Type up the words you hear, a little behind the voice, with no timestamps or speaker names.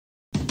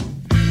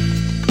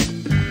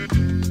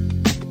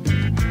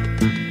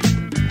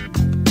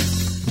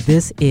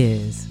This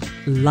is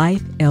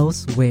Life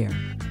Elsewhere,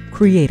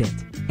 created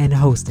and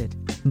hosted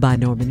by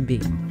Norman B.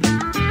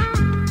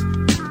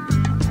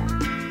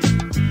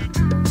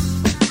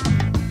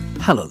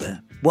 Hello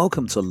there.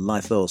 Welcome to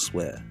Life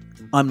Elsewhere.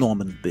 I'm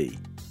Norman B.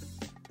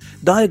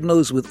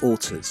 Diagnosed with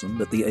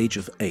autism at the age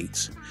of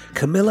 8,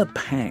 Camilla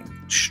Pang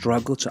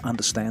struggled to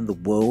understand the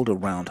world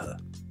around her.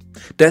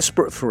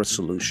 Desperate for a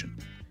solution,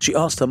 she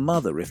asked her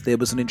mother if there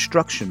was an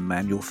instruction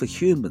manual for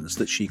humans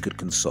that she could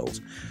consult.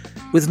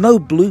 With no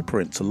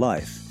blueprint to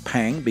life,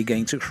 Pang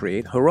began to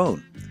create her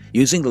own,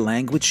 using the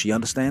language she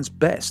understands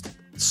best,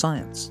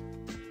 science.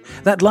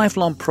 That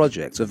lifelong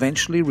project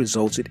eventually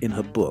resulted in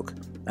her book,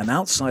 An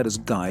Outsider's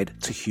Guide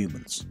to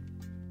Humans.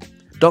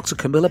 Dr.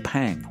 Camilla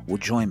Pang will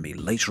join me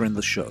later in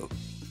the show.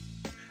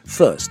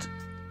 First,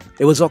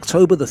 it was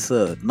October the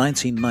 3rd,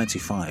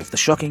 1995. The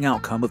shocking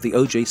outcome of the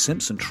O.J.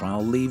 Simpson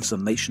trial leaves a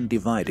nation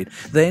divided.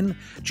 Then,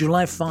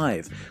 July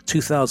 5,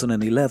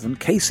 2011,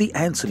 Casey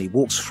Anthony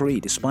walks free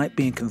despite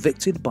being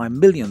convicted by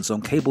millions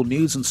on cable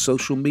news and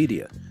social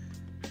media.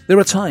 There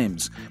are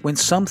times when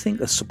something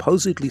as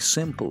supposedly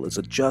simple as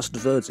a just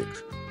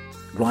verdict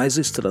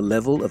rises to the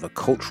level of a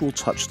cultural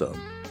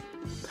touchstone.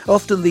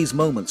 Often these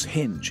moments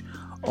hinge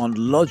on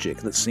logic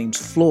that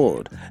seems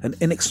flawed and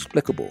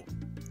inexplicable,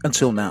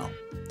 until now.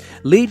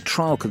 Lead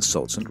trial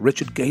consultant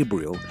Richard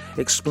Gabriel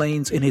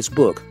explains in his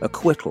book,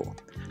 Acquittal,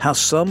 how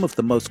some of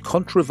the most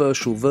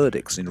controversial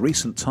verdicts in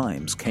recent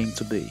times came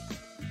to be.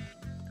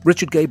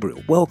 Richard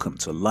Gabriel, welcome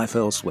to Life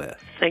Elsewhere.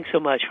 Thanks so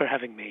much for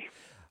having me.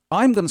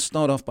 I'm going to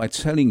start off by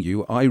telling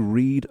you I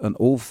read an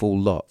awful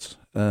lot.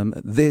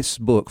 This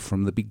book,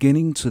 from the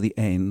beginning to the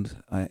end,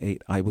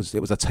 it was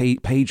a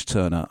page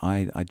turner.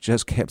 I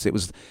just kept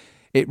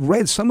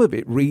some of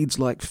it reads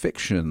like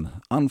fiction.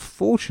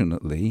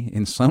 Unfortunately,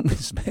 in some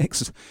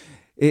respects,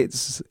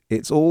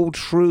 it's all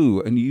true,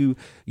 and you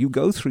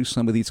go through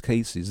some of these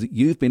cases that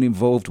you've been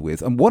involved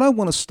with. And what I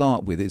want to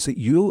start with is that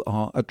you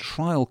are a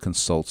trial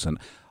consultant.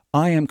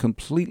 I am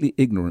completely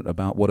ignorant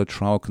about what a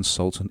trial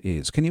consultant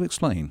is. Can you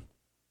explain?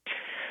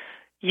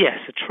 Yes,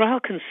 a trial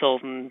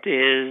consultant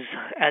is,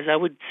 as I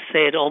would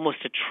say it,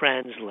 almost a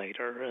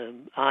translator.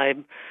 A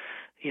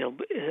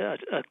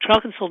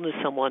trial consultant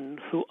is someone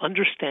who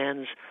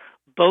understands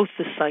both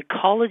the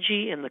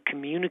psychology and the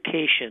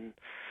communication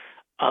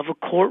of a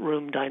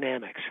courtroom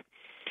dynamics.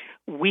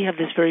 We have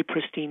this very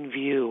pristine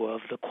view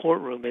of the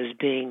courtroom as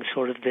being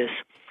sort of this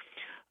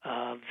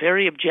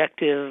very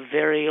objective,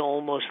 very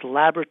almost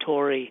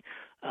laboratory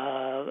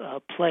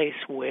place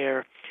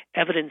where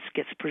evidence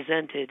gets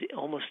presented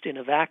almost in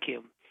a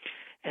vacuum.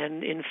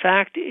 And in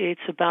fact,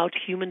 it's about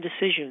human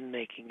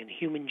decision-making and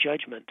human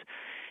judgment.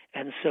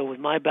 And so with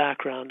my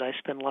background, I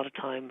spend a lot of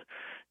time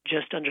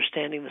just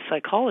understanding the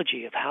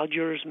psychology of how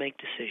jurors make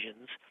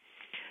decisions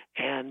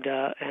and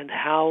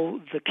how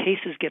the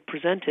cases get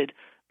presented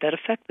that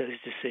affect those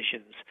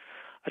decisions.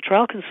 A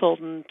trial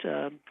consultant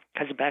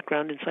has a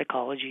background in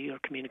psychology or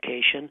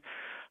communication,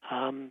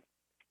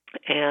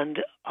 and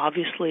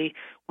obviously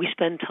we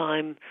spend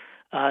time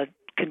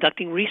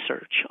conducting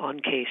research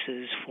on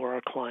cases for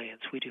our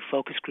clients. We do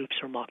focus groups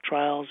or mock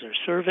trials or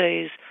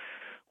surveys.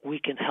 We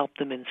can help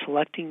them in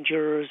selecting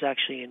jurors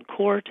actually in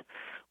court.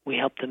 We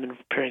help them in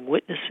preparing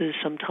witnesses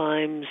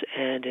sometimes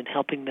and in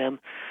helping them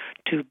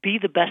to be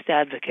the best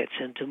advocates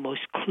and to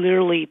most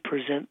clearly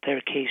present their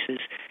cases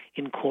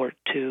in court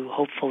to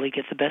hopefully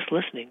get the best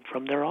listening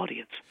from their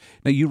audience.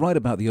 Now, you write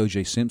about the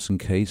O.J. Simpson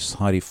case,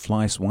 Heidi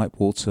Fleiss,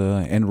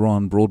 Whitewater,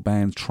 Enron,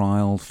 Broadband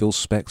trial, Phil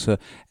Spector,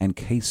 and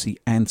Casey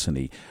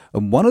Anthony.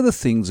 And one of the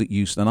things that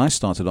and I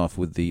started off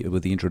with the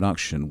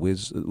introduction,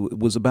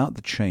 was about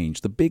the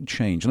change, the big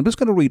change. And I'm just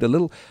going to read a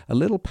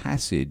little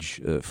passage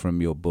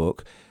from your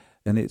book.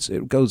 And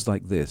it goes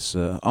like this.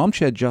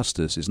 Armchair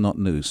justice is not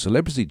new.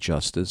 Celebrity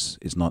justice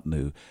is not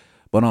new.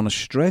 But on a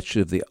stretch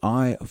of the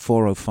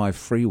I-405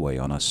 freeway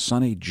on a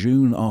sunny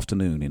June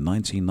afternoon in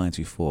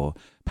 1994,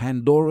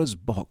 Pandora's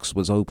box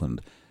was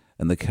opened,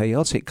 and the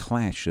chaotic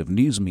clash of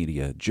news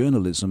media,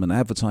 journalism and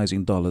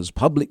advertising dollars,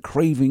 public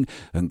craving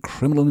and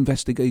criminal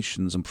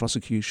investigations and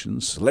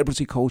prosecutions,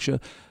 celebrity culture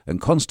and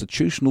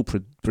constitutional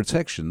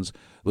protections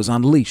was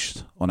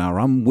unleashed on our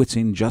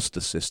unwitting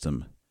justice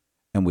system.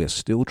 And we're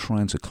still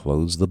trying to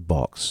close the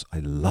box. I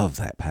love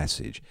that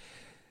passage.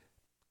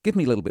 Give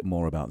me a little bit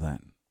more about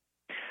that.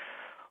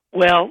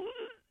 Well,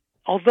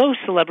 although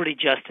celebrity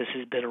justice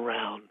has been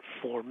around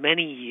for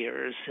many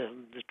years,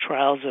 the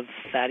trials of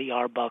Fatty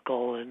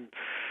Arbuckle and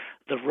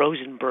the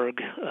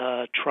Rosenberg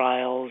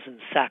trials and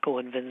Sacco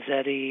and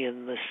Vanzetti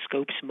and the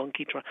Scopes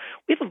Monkey trial,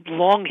 we have a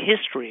long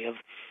history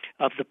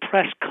of the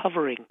press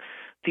covering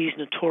these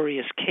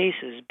notorious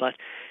cases. But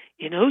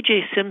in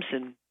O.J.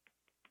 Simpson,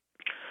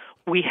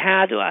 we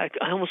had, I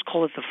almost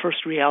call it the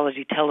first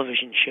reality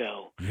television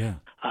show. Yeah.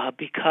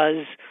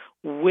 Because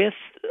with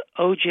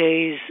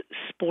O.J.'s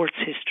sports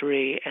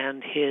history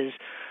and his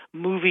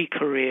movie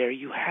career,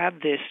 you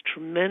have this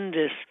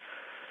tremendous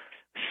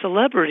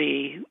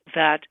celebrity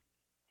that,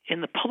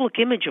 in the public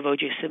image of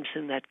O.J.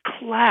 Simpson, that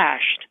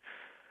clashed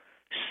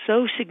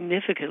so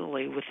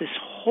significantly with this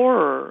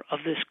horror of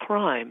this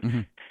crime. Mm-hmm.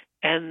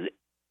 And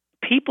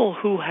people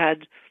who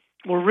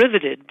were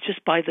riveted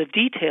just by the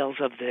details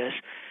of this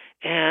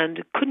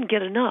and couldn't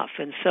get enough.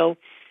 And so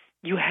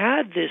you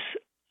had this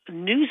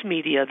news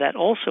media that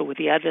also, with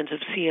the advent of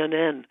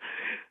CNN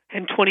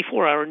and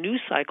 24-hour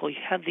news cycle, you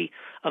had the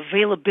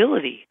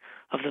availability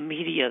of the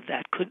media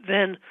that could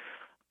then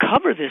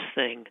cover this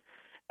thing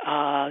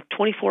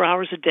 24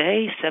 hours a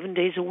day, 7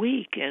 days a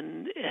week.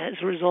 And as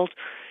a result,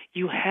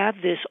 you had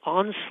this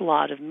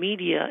onslaught of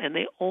media, and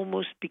they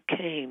almost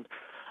became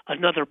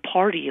another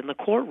party in the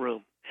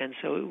courtroom. And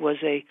so it was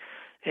a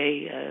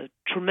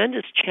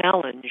tremendous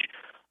challenge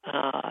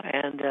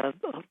and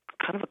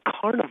kind of a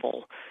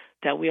carnival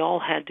that we all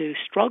had to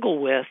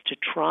struggle with to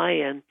try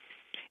and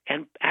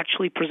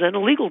actually present a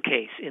legal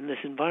case in this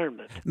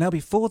environment. Now,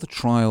 before the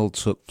trial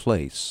took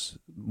place,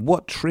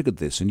 what triggered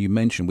this, and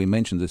we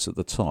mentioned this at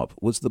the top,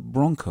 was the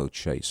Bronco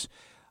chase.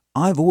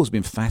 I've always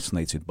been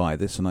fascinated by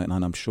this, and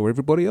I'm sure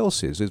everybody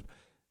else is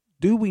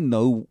do we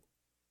know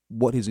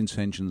what his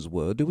intentions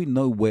were? Do we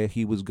know where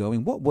he was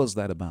going? What was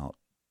that about?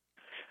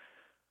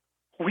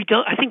 We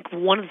don't. I think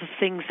one of the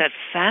things that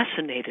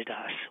fascinated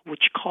us,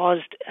 which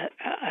caused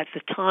at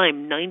the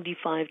time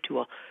 95 to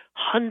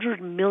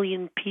 100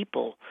 million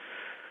people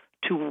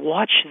to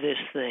watch this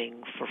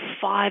thing for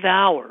 5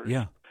 hours,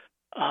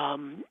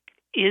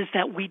 is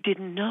that we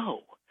didn't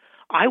know.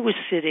 I was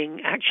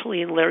sitting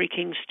actually in Larry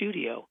King's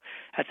studio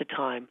at the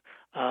time.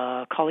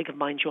 A colleague of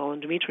mine,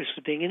 Joellen Demetrius,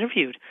 was being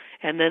interviewed,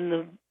 and then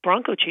the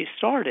Bronco chase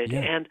started,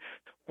 and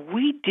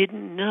we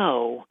didn't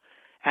know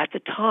at the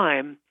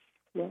time.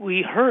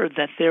 We heard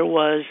that there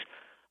was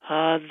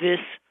this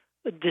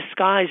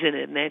disguise in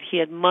it, and that he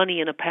had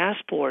money and a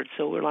passport.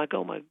 So we're like,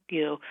 oh my,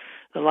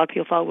 a lot of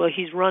people thought, well,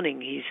 he's running.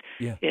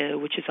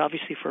 Which is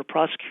obviously for a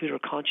prosecutor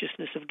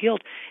consciousness of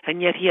guilt,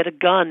 and yet he had a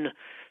gun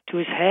to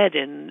his head,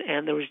 and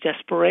there was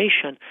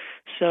desperation.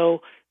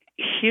 So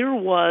here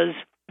was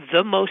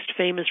the most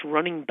famous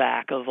running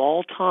back of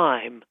all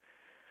time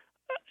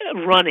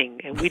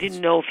running, and we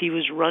didn't know if he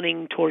was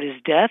running toward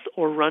his death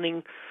or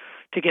running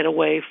to get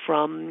away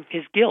from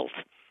his guilt.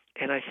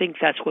 And I think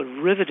that's what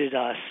riveted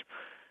us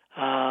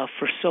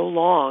for so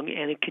long,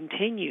 and it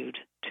continued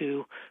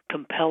to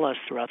compel us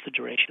throughout the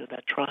duration of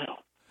that trial.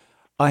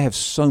 I have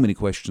so many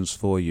questions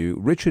for you.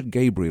 Richard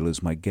Gabriel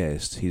is my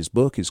guest. His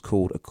book is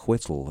called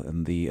Acquittal,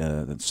 and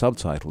the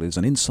subtitle is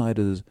An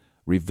Insider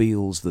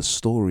Reveals the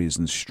Stories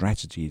and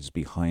Strategies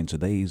Behind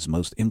Today's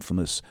Most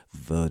Infamous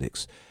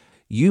Verdicts.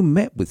 You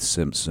met with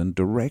Simpson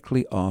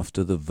directly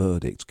after the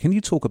verdict. Can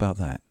you talk about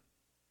that?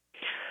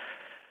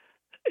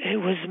 It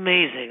was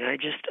amazing.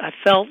 I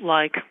felt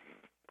like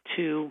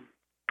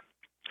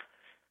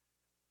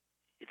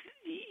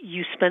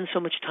you spend so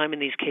much time in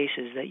these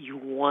cases that you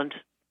want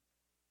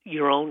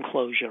your own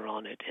closure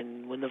on it.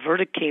 And when the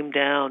verdict came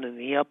down and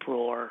the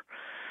uproar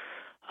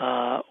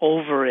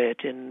over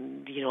it,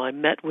 and I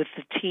met with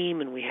the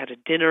team and we had a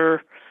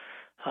dinner,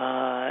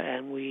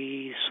 and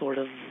we sort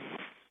of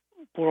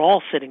were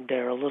all sitting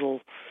there a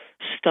little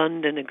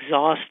stunned and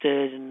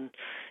exhausted, and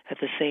at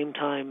the same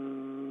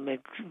time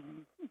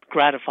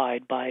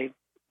gratified by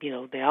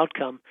the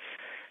outcome.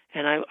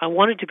 And I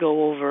wanted to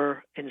go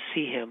over and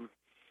see him,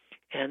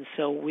 and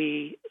so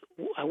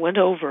I went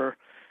over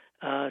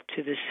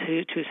to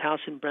his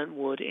house in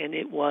Brentwood, and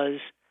it was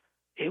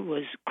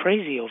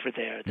crazy over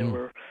there. There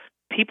were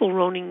people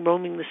roaming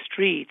the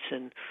streets,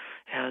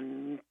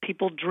 and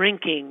people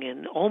drinking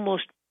and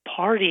almost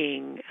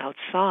partying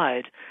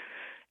outside,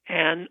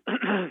 and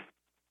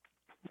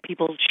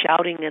people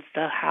shouting at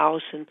the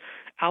house and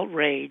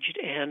outraged.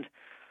 And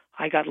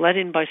I got let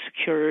in by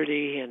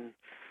security and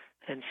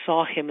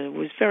saw him, and it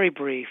was very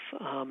brief.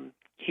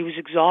 He was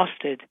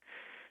exhausted,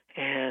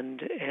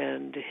 and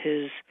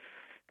his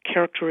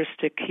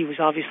characteristic, he was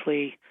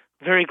obviously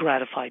very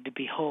gratified to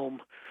be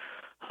home.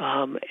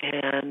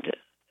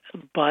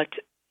 But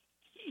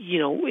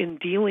in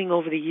dealing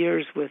over the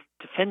years with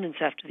defendants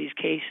after these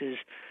cases,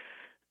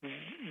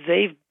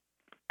 they've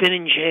been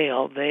in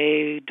jail.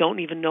 They don't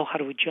even know how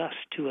to adjust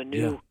to a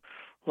new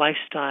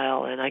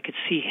lifestyle, and I could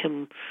see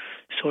him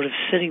sort of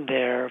sitting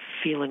there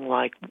feeling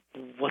like,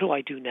 what do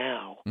I do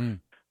now?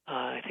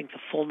 I think the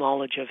full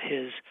knowledge of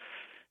his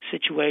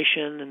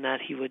situation, and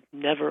that he would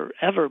never,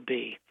 ever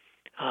be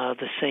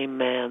the same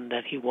man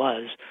that he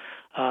was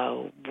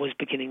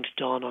beginning to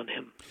dawn on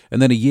him.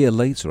 And then a year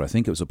later, I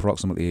think it was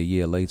approximately a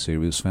year later, he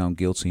was found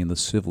guilty in the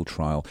civil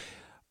trial.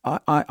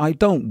 I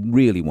don't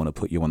really want to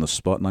put you on the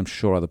spot, and I'm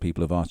sure other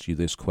people have asked you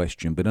this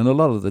question, but in a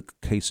lot of the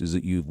cases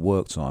that you've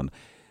worked on,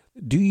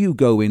 do you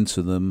go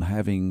into them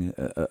having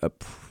a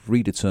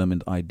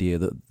predetermined idea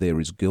that there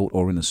is guilt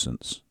or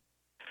innocence?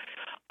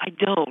 I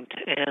don't,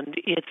 and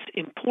it's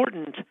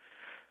important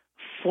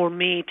for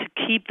me to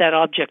keep that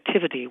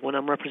objectivity when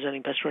I'm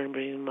representing best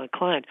representing my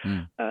client.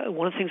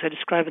 One of the things I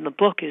describe in the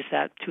book is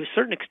that, to a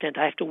certain extent,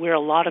 I have to wear a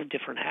lot of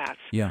different hats.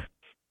 Yeah.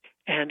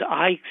 And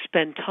I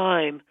spend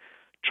time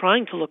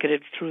trying to look at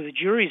it through the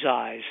jury's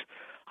eyes.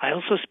 I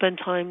also spend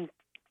time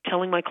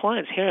telling my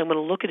clients, hey, I'm going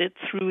to look at it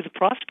through the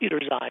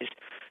prosecutor's eyes,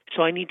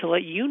 so I need to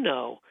let you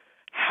know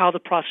how the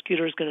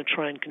prosecutor is going to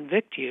try and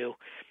convict you.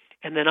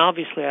 And then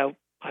obviously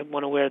I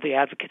want to wear the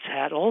advocate's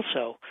hat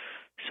also.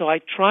 So I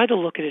try to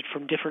look at it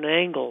from different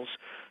angles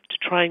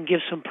to try and give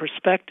some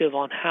perspective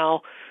on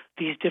how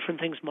these different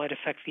things might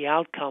affect the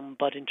outcome.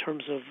 But in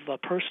terms of a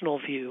personal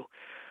view,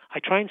 I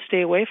try and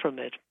stay away from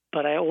it.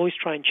 But I always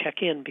try and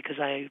check in because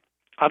I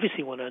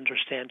obviously want to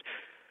understand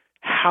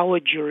how a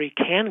jury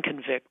can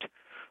convict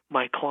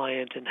my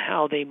client and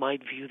how they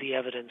might view the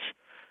evidence.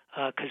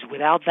 Because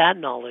without that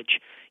knowledge,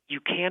 you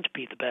can't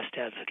be the best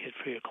advocate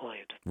for your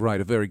client. Right,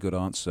 a very good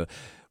answer.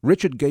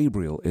 Richard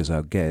Gabriel is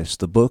our guest.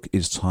 The book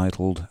is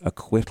titled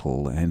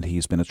Acquittal, and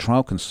he's been a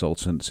trial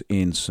consultant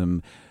in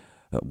some,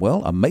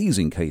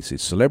 amazing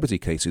cases, celebrity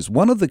cases.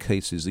 One of the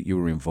cases that you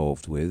were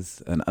involved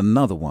with, and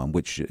another one,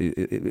 which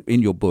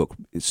in your book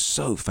is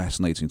so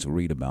fascinating to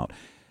read about,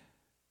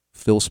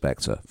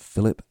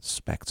 Philip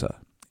Spector.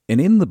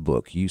 And in the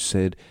book, you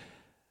said,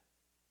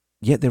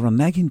 yet there are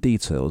nagging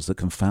details that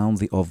confound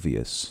the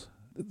obvious.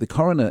 The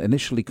coroner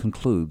initially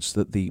concludes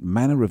that the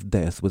manner of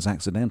death was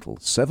accidental.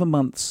 7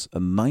 months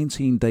and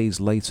 19 days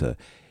later,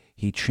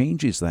 he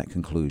changes that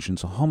conclusion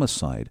to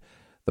homicide.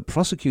 The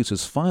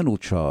prosecutors finally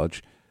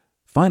charged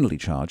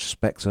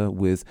Spector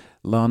with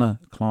Lana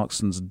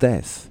Clarkson's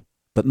death,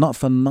 but not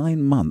for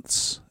 9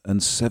 months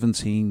and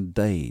 17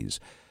 days.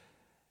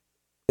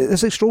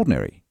 It's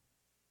extraordinary.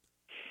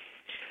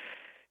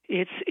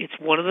 It's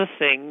one of the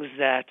things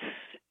that,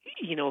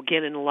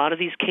 again, in a lot of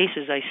these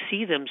cases, I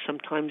see them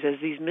sometimes as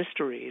these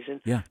mysteries. And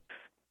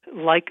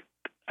like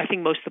I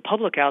think most of the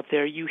public out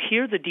there, you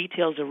hear the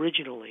details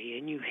originally,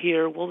 and you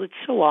hear, well, it's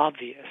so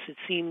obvious. It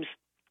seems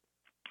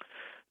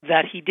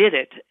that he did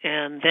it.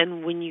 And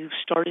then when you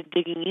started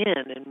digging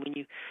in, and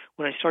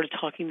when I started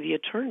talking to the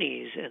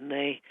attorneys, and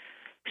they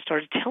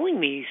started telling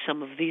me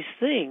some of these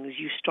things,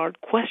 you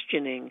start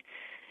questioning,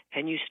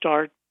 and you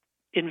start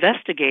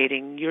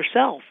investigating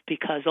yourself,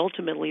 because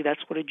ultimately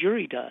that's what a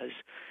jury does.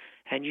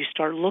 And you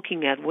start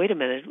looking at, wait a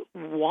minute,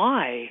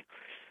 why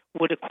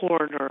would a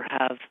coroner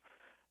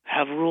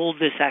have ruled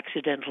this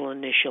accidental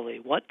initially?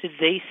 What did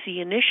they see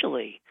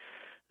initially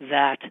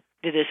that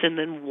did this? And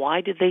then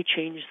why did they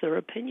change their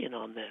opinion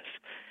on this?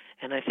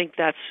 And I think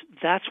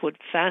that's what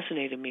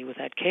fascinated me with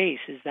that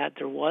case, is that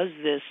there was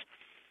this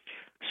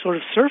sort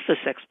of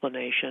surface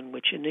explanation,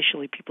 which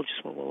initially people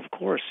just went, well, of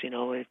course, you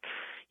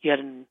had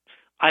an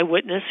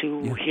eyewitness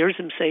who hears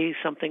him say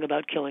something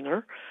about killing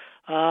her,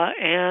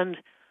 and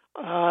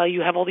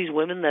you have all these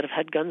women that have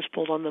had guns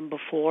pulled on them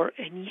before,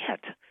 and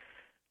yet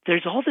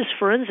there's all this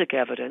forensic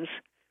evidence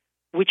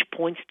which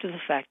points to the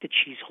fact that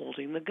she's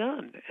holding the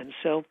gun. And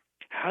so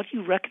how do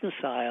you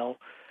reconcile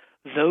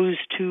those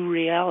two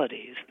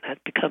realities?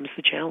 That becomes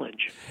the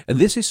challenge. And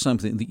this is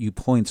something that you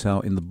point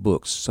out in the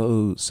book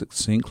so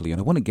succinctly,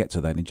 and I want to get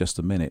to that in just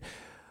a minute.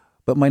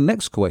 But my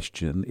next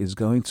question is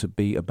going to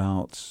be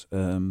about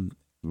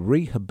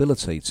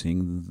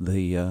rehabilitating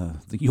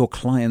your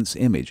client's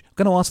image. I'm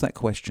going to ask that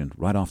question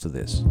right after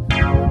this.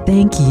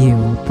 Thank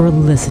you for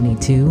listening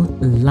to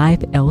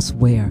Life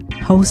Elsewhere,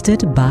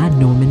 hosted by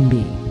Norman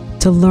B.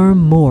 To learn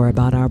more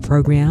about our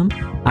program,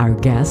 our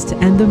guests,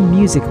 and the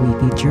music we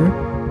feature,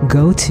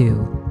 go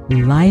to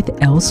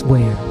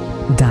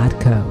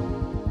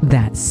lifeelsewhere.co.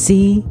 That's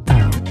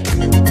C-O.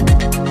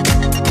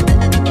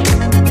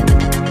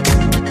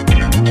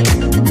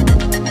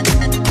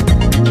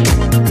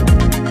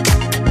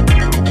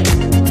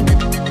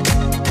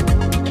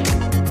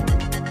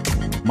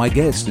 My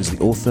guest is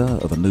the author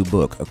of a new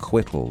book,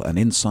 Acquittal. An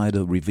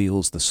insider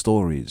reveals the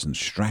stories and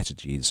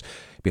strategies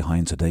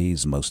behind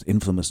today's most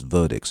infamous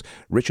verdicts.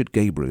 Richard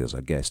Gabriel is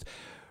our guest.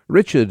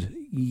 Richard,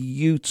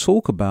 you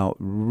talk about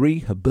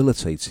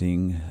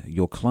rehabilitating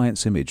your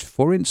client's image.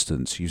 For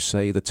instance, you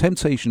say the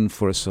temptation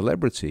for a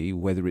celebrity,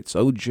 whether it's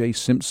O.J.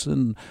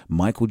 Simpson,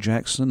 Michael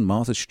Jackson,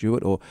 Martha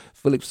Stewart, or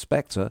Philip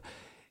Spector,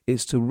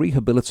 is to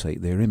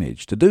rehabilitate their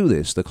image. To do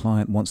this, the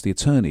client wants the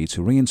attorney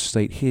to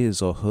reinstate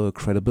his or her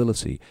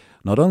credibility,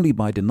 not only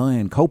by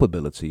denying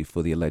culpability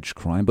for the alleged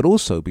crime, but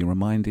also by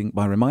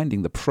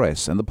reminding the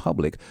press and the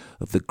public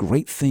of the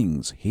great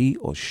things he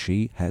or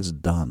she has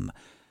done.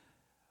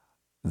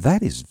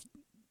 That is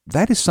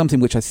something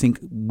which I think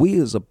we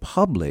as a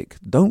public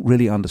don't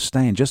really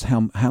understand, just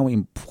how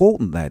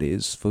important that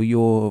is for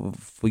your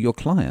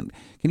client.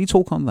 Can you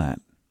talk on that?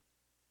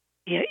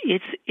 Yeah,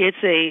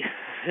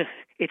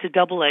 it's a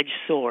double-edged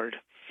sword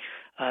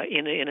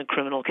in a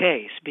criminal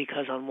case,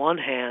 because on one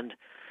hand,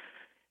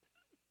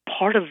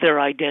 part of their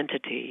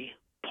identity,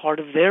 part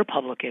of their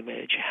public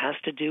image has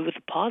to do with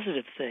the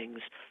positive things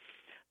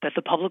that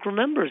the public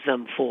remembers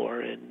them for.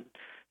 In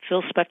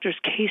Phil Spector's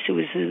case, it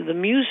was the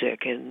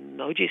music. In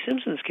O.J.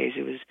 Simpson's case,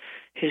 it was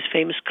his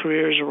famous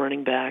career as a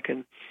running back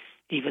and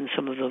even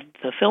some of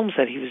the films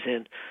that he was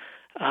in.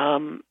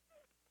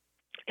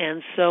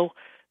 And so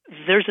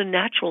there's a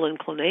natural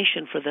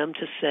inclination for them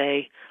to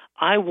say,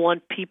 I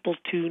want people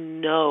to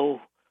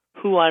know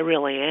who I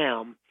really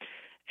am.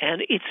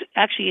 And it's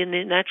actually a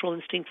natural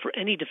instinct for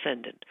any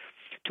defendant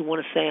to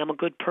want to say, I'm a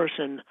good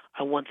person.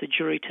 I want the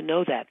jury to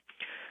know that.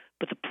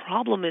 But the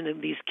problem in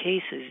these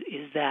cases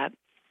is that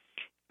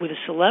with a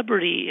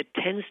celebrity, it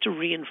tends to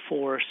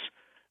reinforce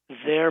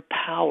their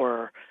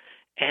power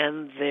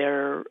and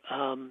their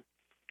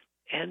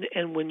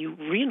and when you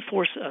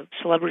reinforce a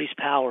celebrity's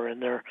power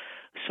and their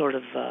sort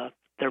of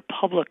their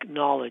public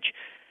knowledge,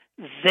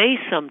 they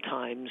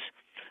sometimes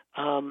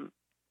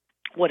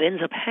what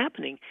ends up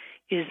happening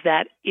is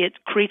that it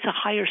creates a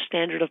higher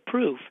standard of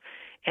proof.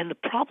 And the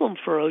problem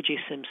for O.J.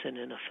 Simpson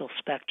and Phil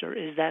Spector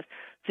is that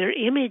their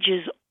image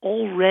is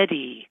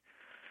already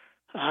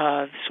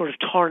sort of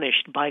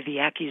tarnished by the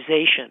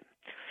accusation.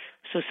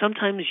 So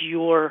sometimes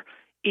your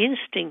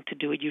instinct to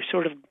do it, you're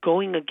sort of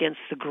going against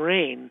the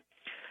grain,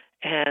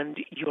 and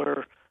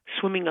you're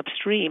swimming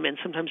upstream and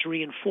sometimes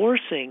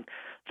reinforcing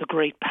the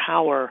great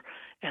power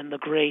and the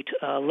great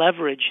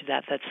leverage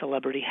that that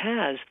celebrity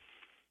has.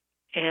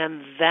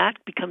 And that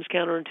becomes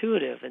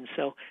counterintuitive. And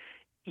so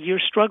you're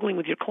struggling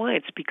with your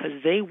clients because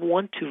they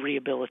want to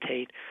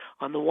rehabilitate.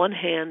 On the one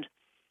hand,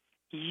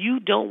 you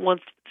don't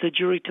want the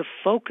jury to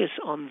focus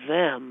on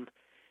them.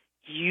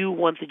 You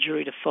want the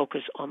jury to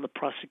focus on the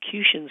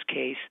prosecution's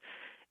case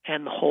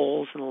and the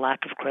holes and the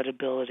lack of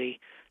credibility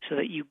so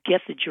that you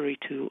get the jury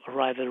to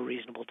arrive at a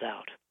reasonable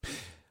doubt.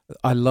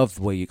 I love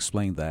the way you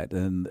explained that.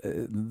 And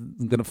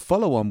I'm going to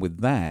follow on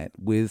with that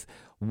with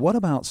what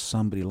about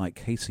somebody like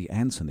Casey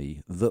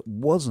Anthony that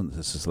wasn't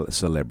a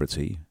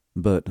celebrity,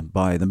 but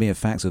by the mere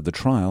facts of the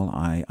trial,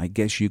 I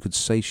guess you could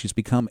say she's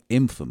become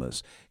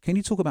infamous. Can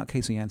you talk about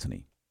Casey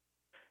Anthony?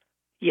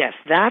 Yes,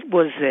 that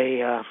was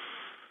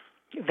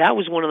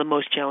one of the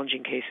most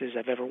challenging cases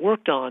I've ever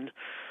worked on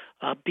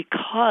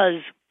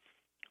because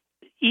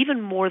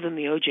even more than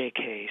the O.J.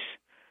 case,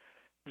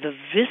 the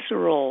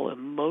visceral,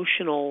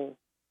 emotional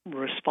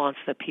response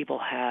that people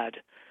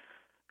had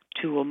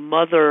to a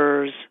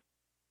mother's,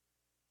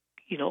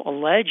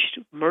 alleged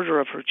murder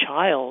of her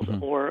child,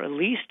 or at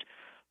least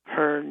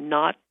her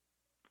not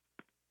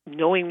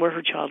knowing where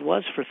her child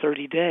was for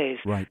 30 days,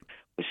 right,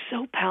 was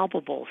so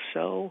palpable,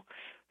 so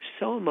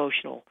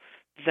emotional,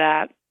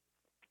 that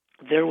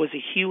there was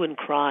a hue and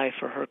cry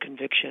for her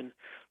conviction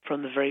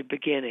from the very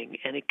beginning,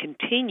 and it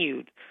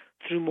continued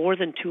through more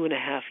than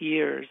 2.5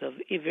 years of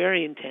a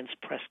very intense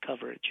press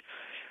coverage.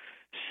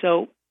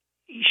 So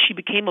she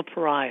became a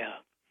pariah,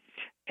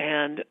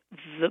 and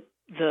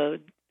the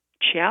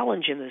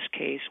challenge in this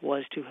case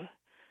was to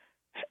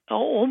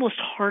almost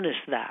harness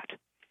that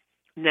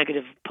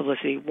negative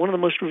publicity. One of the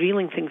most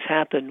revealing things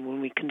happened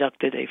when we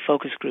conducted a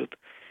focus group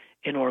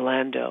in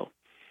Orlando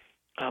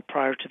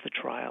prior to the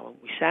trial.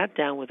 We sat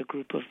down with a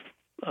group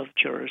of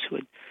jurors who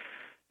had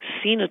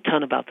seen a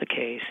ton about the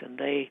case,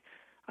 and I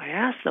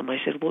asked them, I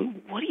said, well,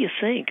 what do you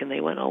think? And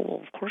they went, oh,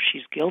 well, of course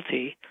she's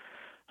guilty.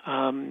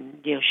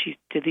 She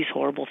did these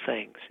horrible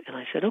things. And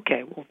I said,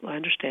 okay, well, I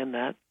understand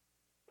that.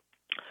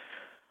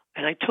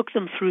 And I took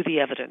them through the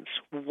evidence,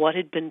 what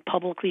had been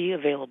publicly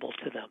available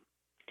to them.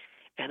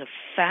 And a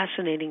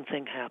fascinating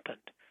thing happened.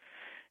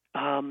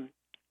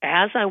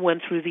 As I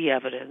went through the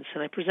evidence,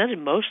 and I presented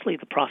mostly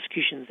the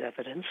prosecution's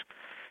evidence,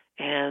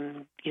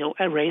 and,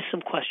 I raised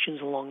some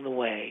questions along the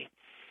way.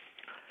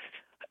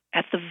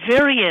 At the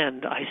very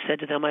end, I said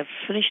to them, I've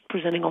finished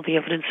presenting all the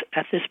evidence.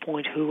 At this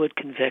point, who would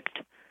convict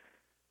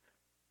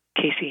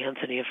Casey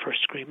Anthony of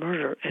first-degree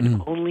murder?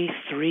 And only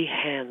 3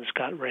 hands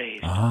got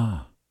raised.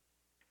 Ah,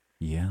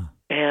 yeah.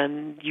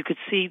 And you could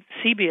see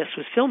CBS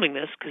was filming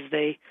this because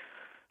they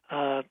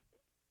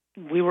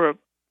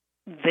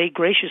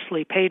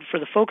graciously paid for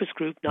the focus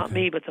group, not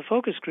me, but the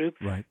focus group,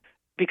 right?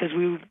 Because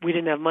we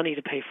didn't have money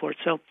to pay for it.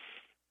 So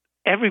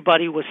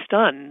everybody was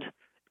stunned.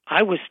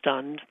 I was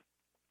stunned.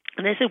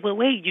 And they said, well,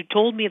 wait, you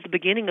told me at the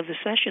beginning of the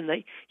session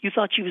that you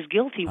thought she was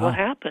guilty. What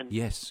happened?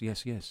 Yes.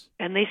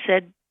 And they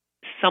said,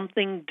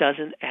 something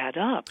doesn't add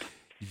up.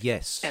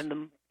 Yes.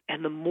 And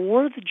the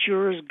more the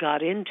jurors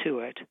got into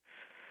it,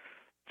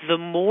 the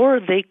more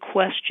they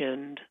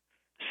questioned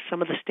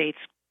some of the state's,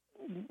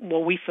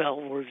 what we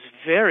felt was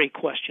very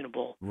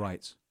questionable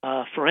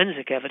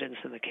forensic evidence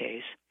in the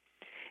case.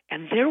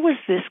 And there was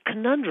this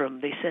conundrum.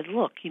 They said,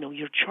 look,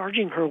 you're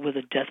charging her with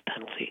a death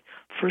penalty,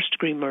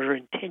 first-degree murder,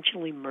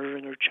 intentionally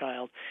murdering her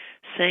child,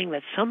 saying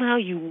that somehow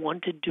you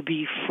wanted to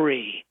be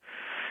free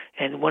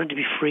and wanted to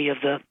be free of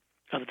the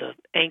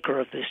anchor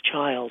of this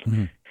child.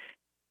 Mm-hmm.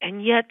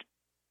 And yet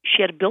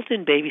she had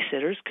built-in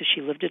babysitters because she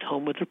lived at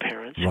home with her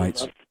parents who loved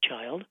the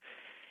child.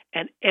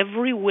 And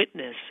every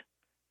witness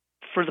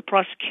for the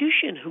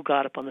prosecution who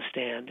got up on the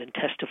stand and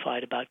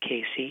testified about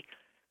Casey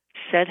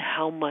said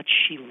how much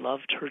she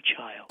loved her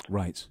child.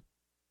 Right.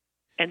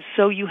 And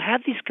so you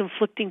had these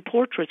conflicting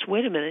portraits.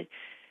 Wait a minute.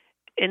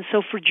 And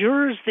so for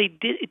jurors, it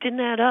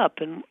didn't add up.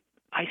 And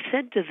I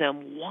said to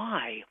them,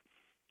 why?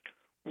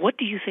 What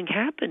do you think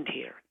happened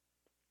here?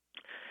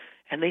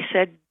 And they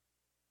said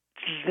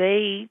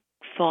they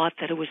thought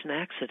that it was an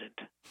accident.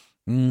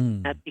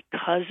 That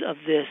because of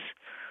this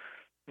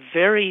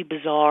very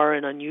bizarre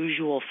and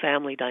unusual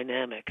family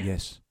dynamic,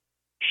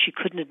 she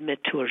couldn't admit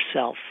to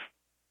herself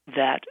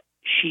that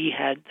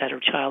her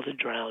child had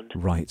drowned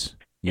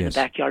in the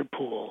backyard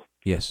pool.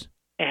 Yes.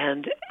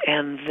 And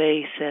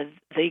they said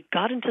they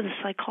got into the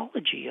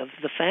psychology of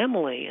the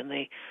family, and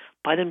they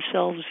by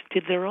themselves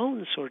did their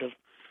own sort of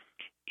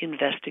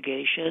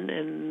investigation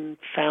and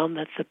found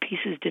that the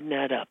pieces didn't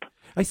add up.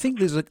 I think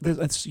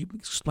you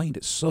explained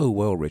it so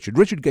well, Richard.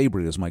 Richard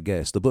Gabriel is my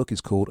guest. The book is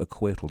called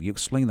Acquittal. You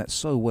explained that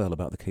so well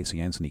about the Casey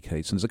Anthony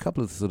case, and there's a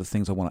couple of sort of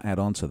things I want to add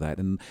on to that,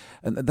 and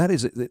that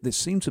is, there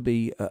seemed to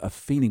be a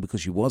feeling,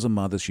 because she was a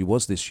mother, she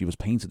was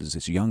painted as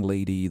this young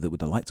lady that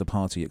would like to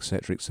party,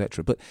 etc.,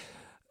 etc., but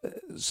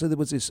so there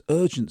was this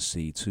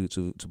urgency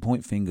to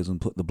point fingers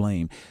and put the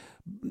blame.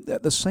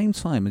 At the same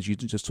time, as you're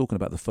just talking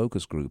about the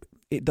focus group,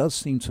 it does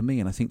seem to me,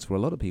 and I think to a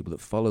lot of people that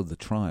followed the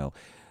trial,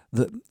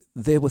 that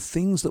there were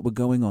things that were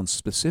going on,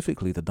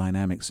 specifically the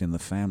dynamics in the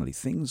family,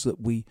 things that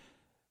we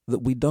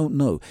don't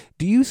know.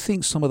 Do you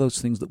think some of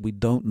those things that we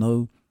don't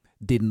know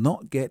did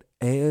not get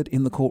aired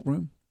in the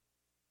courtroom?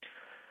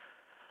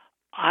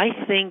 I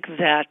think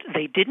that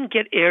they didn't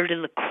get aired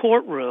in the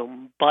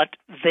courtroom, but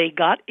they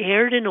got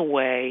aired in a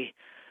way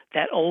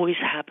that always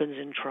happens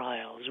in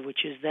trials,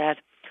 which is that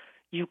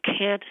you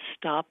can't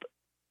stop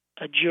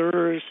a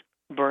juror's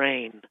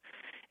brain.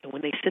 And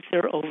when they sit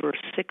there over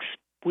 6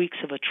 weeks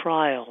of a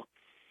trial,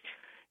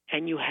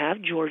 and you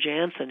have George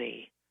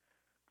Anthony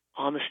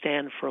on the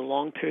stand for a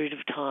long period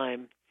of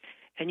time,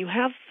 and you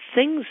have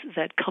things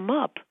that come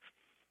up,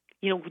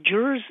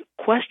 jurors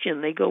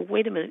question, they go,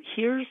 wait a minute,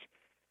 here's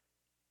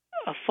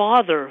a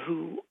father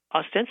who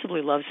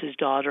ostensibly loves his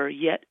daughter,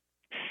 yet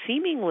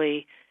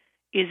seemingly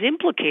is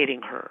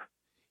implicating her.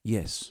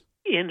 Yes.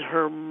 In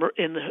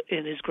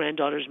his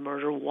granddaughter's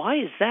murder. Why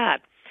is that?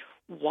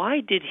 Why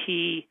did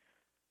he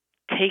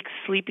take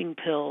sleeping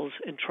pills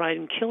and try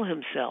and kill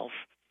himself?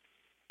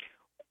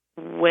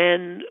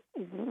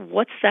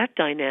 What's that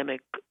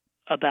dynamic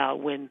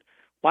about?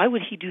 Why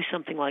would he do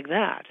something like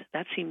that?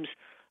 That seems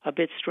a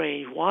bit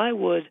strange. Why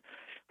would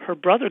her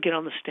brother get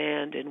on the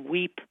stand and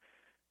weep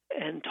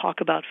and talk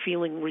about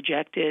feeling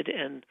rejected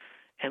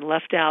and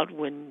left out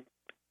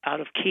out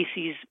of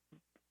Casey's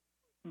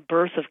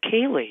birth of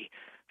Kaylee?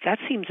 That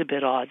seems a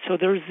bit odd. So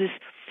there's this,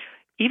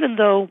 even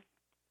though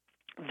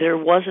there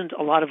wasn't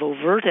a lot of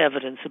overt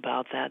evidence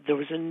about that, there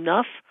was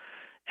enough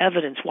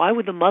evidence. Why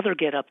would the mother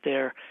get up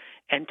there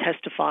and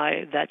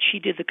testify that she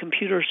did the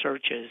computer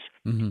searches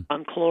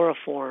on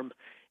chloroform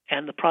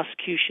and the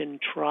prosecution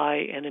try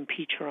and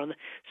impeach her on that?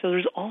 So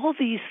there's all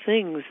these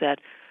things that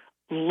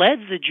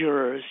led the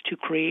jurors to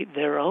create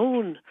their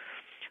own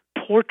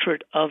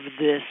portrait of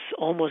this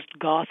almost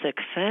Gothic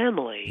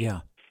family. Yeah.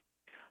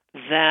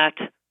 That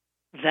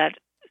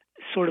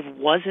sort of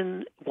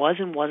wasn't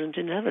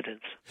in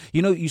evidence.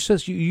 You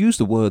used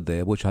the word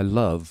there, which I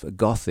love,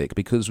 Gothic,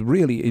 because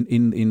really,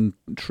 in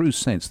true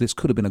sense, this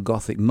could have been a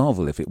Gothic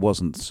novel if it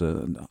wasn't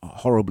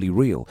horribly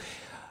real.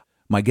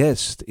 My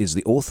guest is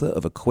the author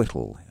of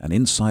Acquittal. An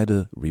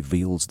insider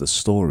reveals the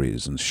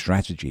stories and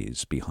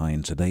strategies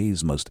behind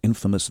today's most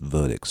infamous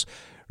verdicts.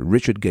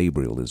 Richard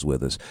Gabriel is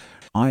with us.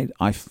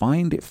 I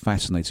find it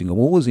fascinating. I'm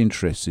always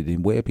interested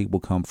in where people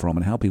come from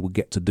and how people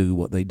get to do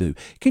what they do.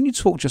 Can you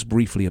talk just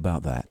briefly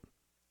about that?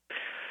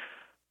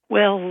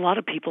 Well, a lot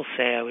of people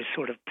say I was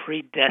sort of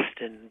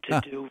predestined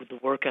to do the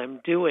work I'm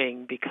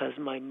doing because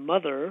my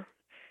mother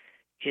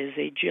is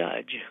a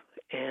judge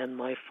and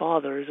my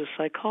father is a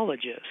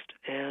psychologist.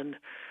 And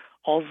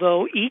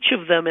although each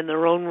of them in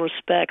their own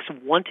respects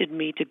wanted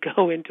me to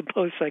go into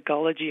both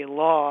psychology and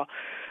law,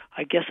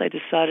 I guess I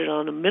decided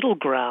on a middle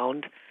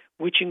ground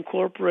which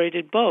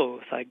incorporated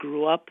both. I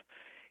grew up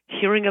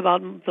hearing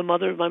about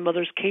my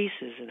mother's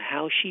cases and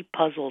how she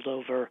puzzled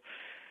over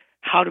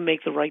how to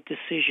make the right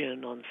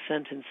decision on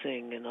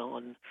sentencing and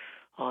on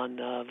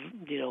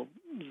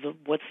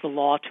what's the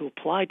law to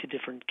apply to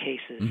different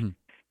cases. Mm-hmm.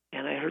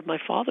 And I heard my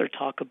father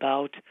talk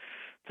about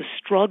the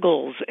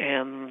struggles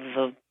and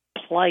the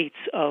plights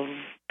of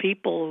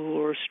people who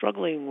are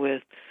struggling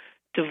with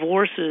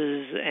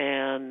divorces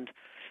and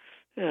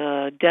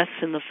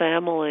deaths in the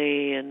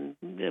family and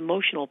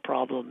emotional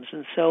problems.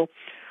 And so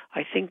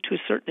I think to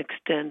a certain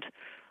extent,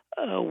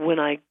 when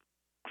I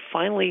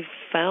finally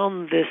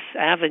found this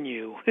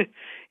avenue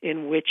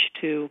in which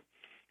to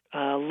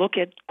look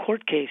at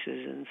court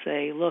cases and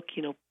say, look,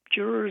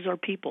 jurors are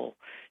people,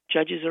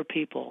 judges are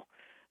people.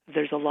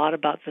 There's a lot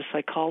about the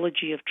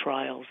psychology of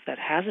trials that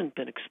hasn't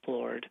been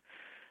explored.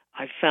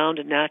 I found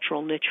a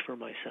natural niche for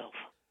myself.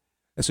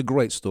 It's a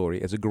great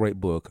story. It's a great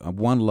book.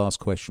 One last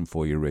question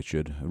for you,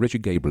 Richard.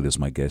 Richard Gabriel is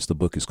my guest. The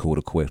book is called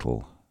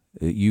Acquittal.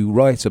 You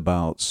write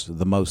about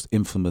the most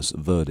infamous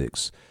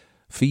verdicts.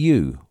 For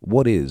you,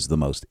 what is the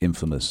most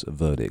infamous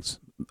verdict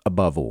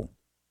above all?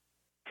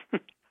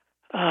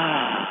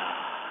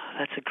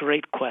 That's a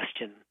great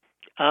question.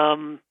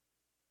 The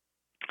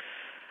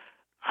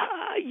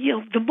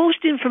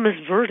most infamous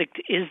verdict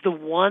is the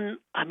one,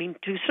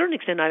 to a certain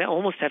extent, I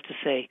almost have to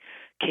say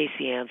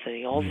Casey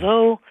Anthony.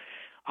 Although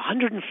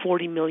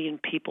 140 million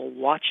people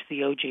watched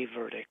the O.J.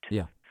 verdict,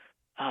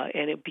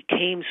 and it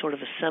became sort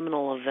of a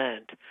seminal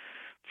event,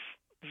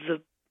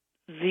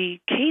 the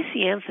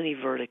Casey Anthony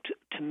verdict,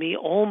 to me,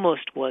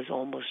 was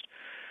almost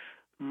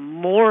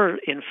more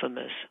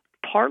infamous,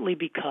 partly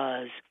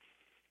because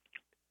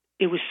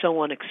it was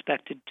so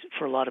unexpected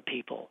for a lot of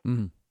people.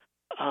 Mm-hmm.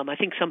 I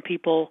think some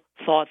people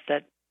thought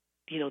that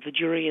the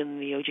jury in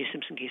the O.J.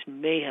 Simpson case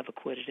may have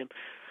acquitted him.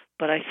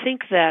 But I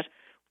think that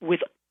we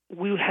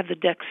had the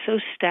deck so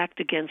stacked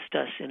against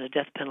us in a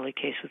death penalty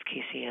case with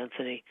Casey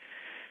Anthony,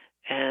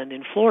 and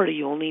in Florida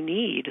you only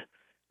need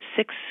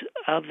 7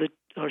 of the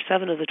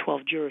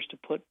 12 jurors to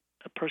put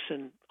a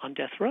person on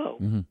death row.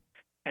 Mm-hmm.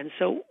 And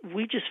so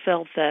we just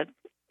felt that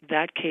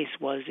case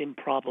was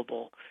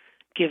improbable,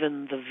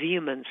 given the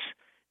vehemence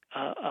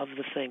of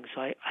the thing.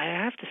 So I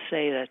have to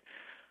say that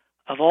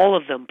of all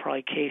of them,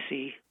 probably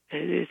Casey,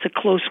 it's a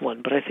close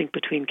one, but I think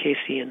between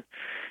Casey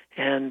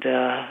and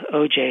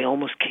O.J.,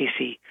 almost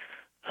Casey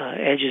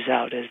edges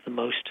out as the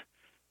most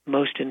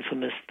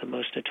infamous, the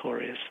most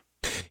notorious.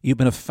 You've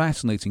been a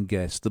fascinating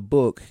guest. The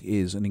book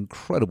is an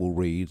incredible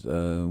read,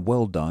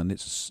 well done.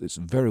 It's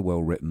very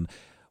well written.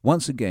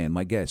 Once again,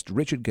 my guest,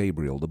 Richard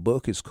Gabriel. The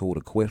book is called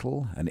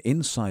Acquittal. An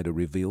insider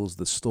reveals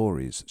the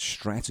stories,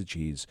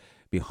 strategies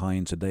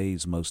behind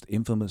today's most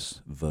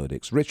infamous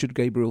verdicts. Richard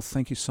Gabriel,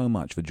 thank you so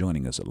much for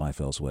joining us at Life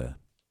Elsewhere.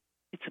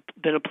 It's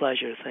been a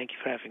pleasure. Thank you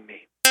for having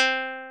me.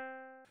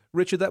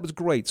 Richard, that was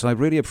great. So I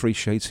really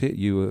appreciate it.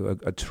 You were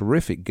a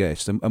terrific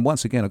guest. And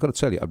once again, I've got to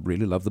tell you, I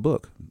really love the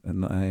book.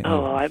 And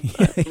I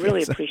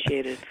really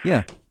appreciate it.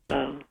 Yeah.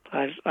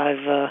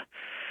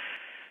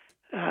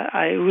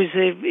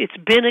 It's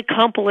been a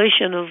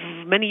compilation of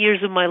many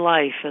years of my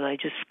life, and I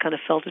just kind of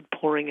felt it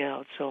pouring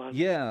out. So I'm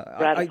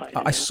gratified.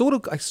 I sort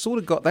of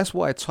got. That's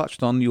why I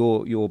touched on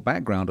your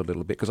background a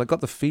little bit, because I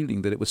got the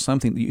feeling that it was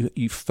something that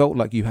you felt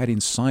like you had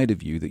inside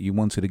of you that you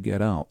wanted to get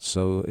out.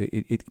 So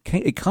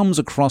it comes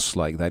across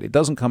like that. It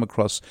doesn't come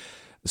across.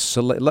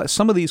 Like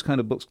some of these kind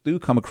of books do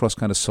come across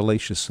kind of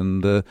salacious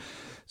and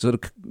sort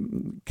of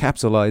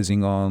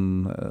capitalizing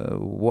on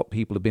what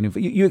people have been in.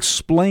 You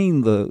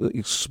explain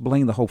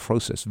the whole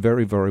process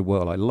very, very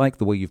well. I like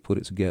the way you've put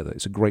it together.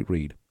 It's a great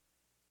read.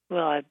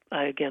 Well,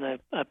 I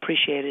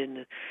appreciate it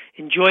and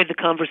enjoyed the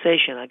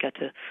conversation. I got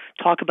to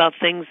talk about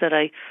things that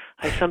I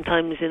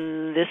sometimes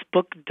in this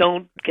book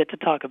don't get to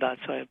talk about.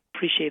 So I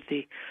appreciate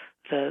the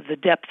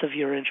depth of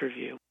your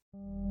interview.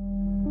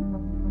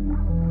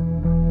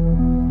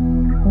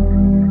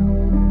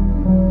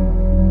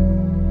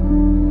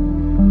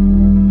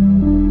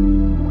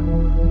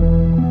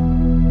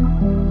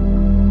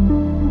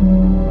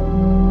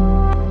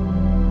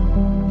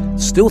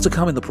 Still to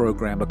come in the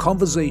program, a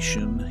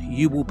conversation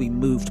you will be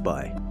moved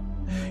by.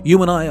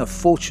 You and I are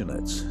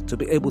fortunate to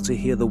be able to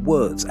hear the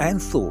words and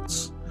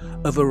thoughts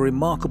of a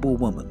remarkable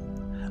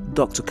woman,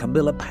 Dr.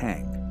 Camilla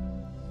Pang.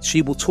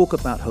 She will talk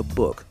about her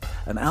book,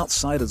 An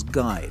Outsider's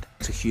Guide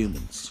to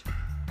Humans.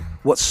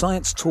 What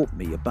science taught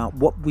me about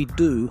what we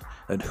do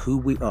and who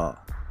we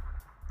are.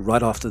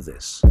 Right after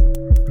this.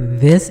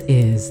 This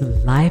is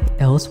Life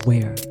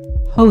Elsewhere,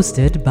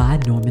 hosted by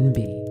Norman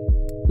B.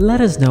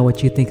 Let us know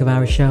what you think of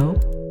our show.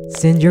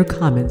 Send your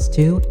comments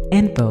to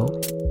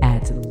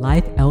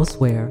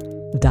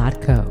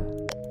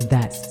info@lifeelsewhere.co.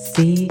 That's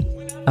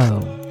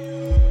C-O.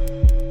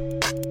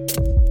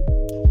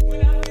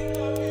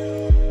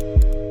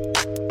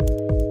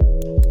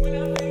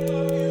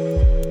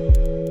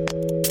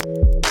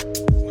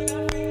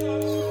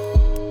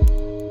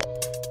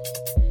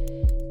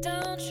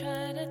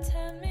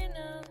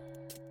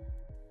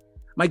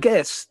 My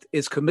guest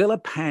is Camilla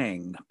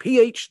Pang,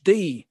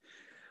 PhD.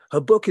 Her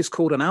book is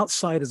called An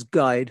Outsider's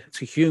Guide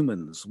to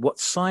Humans, What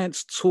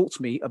Science Taught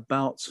Me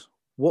About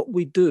What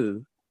We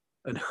Do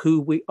and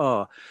Who We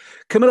Are.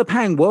 Camilla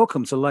Pang,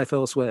 welcome to Life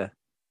Elsewhere.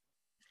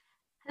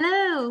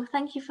 Hello,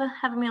 thank you for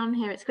having me on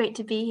here. It's great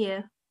to be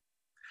here.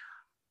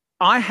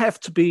 I have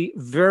to be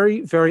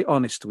very, very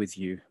honest with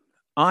you.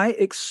 I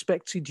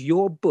expected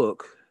your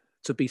book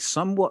to be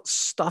somewhat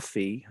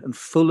stuffy and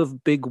full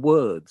of big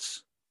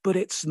words, but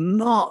it's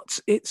not.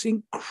 It's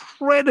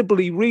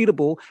incredibly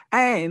readable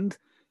and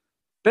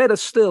better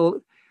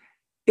still,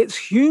 it's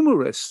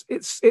humorous.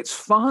 It's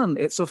fun.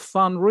 It's a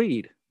fun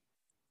read.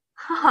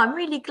 Oh, I'm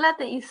really glad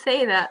that you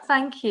say that.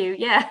 Thank you.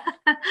 Yeah.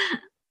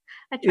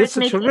 It's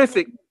a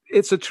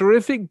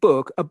terrific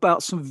book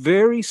about some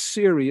very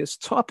serious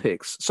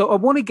topics. So I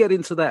want to get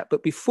into that.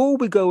 But before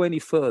we go any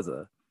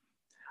further,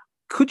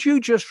 could you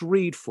just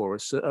read for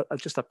us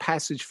just a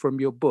passage from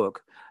your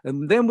book?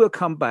 And then we'll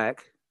come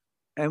back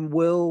and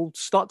we'll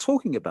start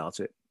talking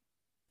about it.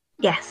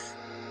 Yes.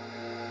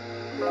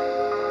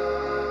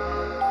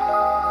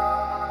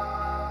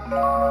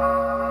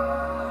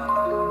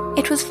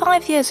 It was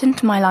 5 years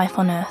into my life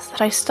on Earth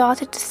that I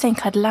started to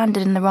think I'd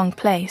landed in the wrong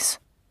place.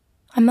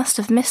 I must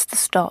have missed the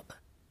stop.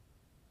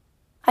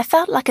 I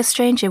felt like a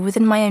stranger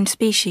within my own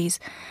species,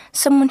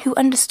 someone who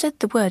understood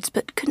the words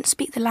but couldn't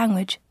speak the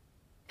language,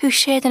 who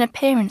shared an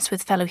appearance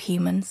with fellow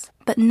humans,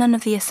 but none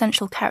of the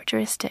essential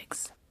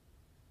characteristics.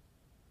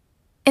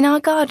 In our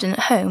garden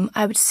at home,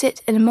 I would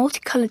sit in a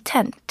multicoloured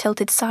tent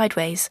tilted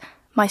sideways,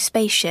 my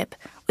spaceship,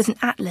 with an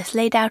atlas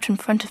laid out in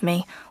front of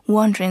me,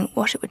 wondering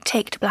what it would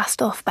take to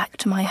blast off back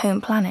to my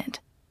home planet.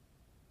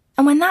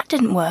 And when that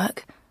didn't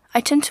work, I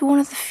turned to one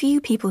of the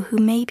few people who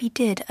maybe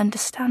did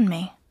understand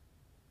me.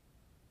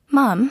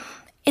 Mum,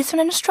 is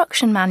there an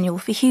instruction manual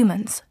for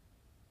humans?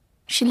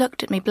 She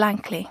looked at me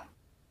blankly.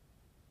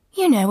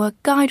 You know, a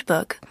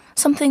guidebook,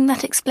 something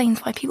that explains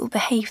why people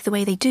behave the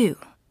way they do.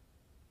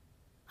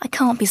 I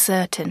can't be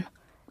certain.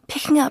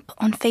 Picking up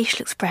on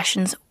facial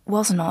expressions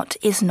was not,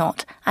 is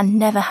not, and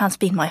never has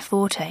been my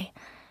forte.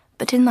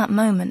 But in that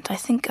moment, I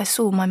think I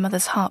saw my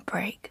mother's heart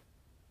break.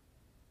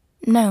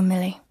 No,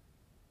 Millie.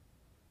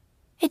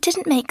 It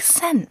didn't make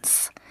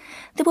sense.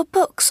 There were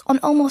books on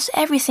almost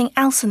everything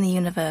else in the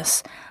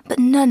universe, but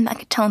none that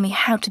could tell me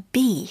how to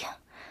be.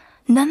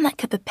 None that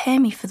could prepare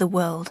me for the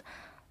world.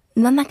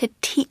 None that could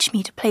teach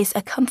me to place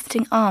a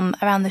comforting arm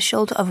around the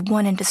shoulder of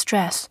one in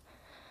distress,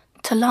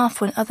 to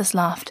laugh when others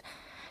laughed,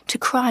 to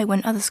cry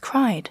when others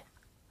cried.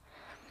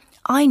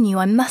 I knew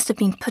I must have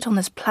been put on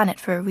this planet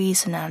for a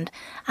reason, and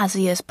as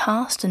the years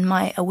passed and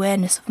my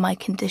awareness of my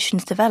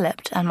conditions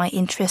developed and my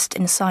interest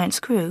in science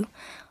grew,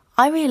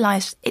 I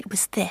realised it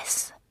was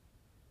this.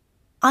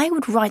 I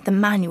would write the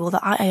manual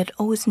that I had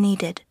always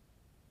needed,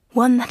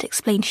 one that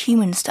explained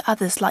humans to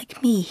others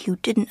like me who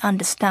didn't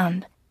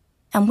understand,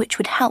 and which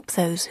would help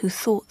those who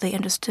thought they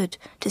understood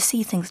to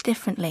see things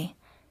differently.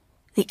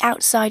 The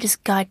Outsider's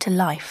Guide to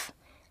Life,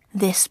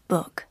 this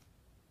book.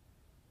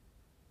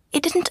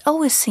 It didn't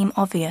always seem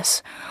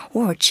obvious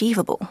or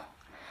achievable.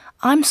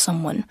 I'm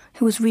someone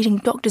who was reading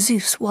Dr.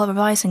 Seuss while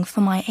revising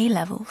for my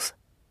A-levels.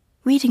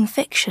 Reading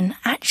fiction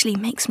actually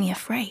makes me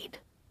afraid.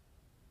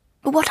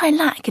 But what I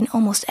lack in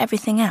almost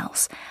everything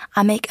else,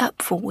 I make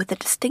up for with the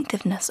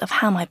distinctiveness of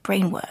how my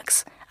brain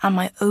works and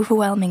my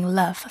overwhelming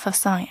love for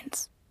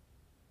science.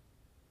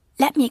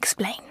 Let me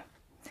explain.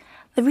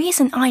 The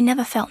reason I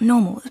never felt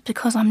normal is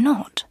because I'm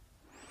not.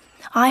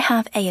 I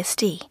have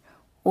ASD,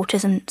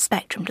 Autism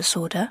Spectrum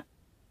Disorder,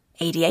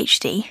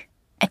 ADHD,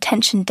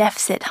 Attention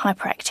Deficit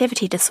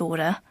Hyperactivity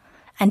Disorder,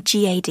 and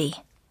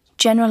GAD,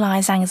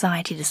 Generalized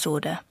Anxiety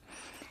Disorder.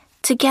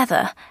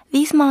 Together,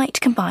 these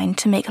might combine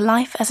to make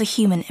life as a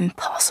human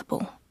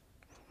impossible.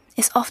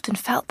 It's often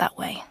felt that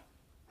way.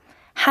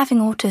 Having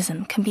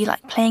autism can be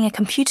like playing a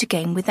computer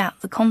game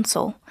without the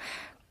console,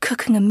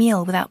 cooking a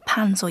meal without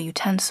pans or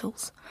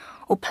utensils,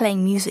 or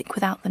playing music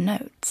without the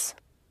notes.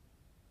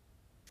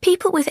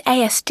 People with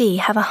ASD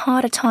have a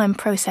harder time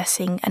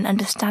processing and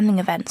understanding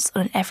events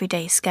on an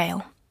everyday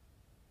scale.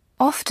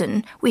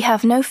 Often, we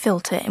have no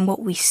filter in what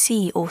we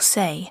see or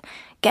say,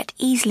 get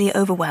easily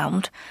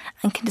overwhelmed,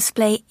 and can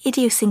display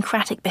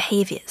idiosyncratic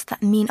behaviours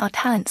that mean our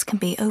talents can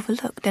be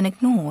overlooked and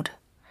ignored.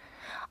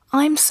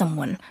 I'm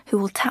someone who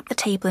will tap the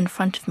table in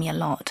front of me a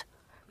lot,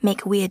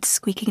 make weird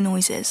squeaking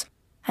noises,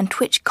 and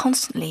twitch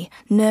constantly,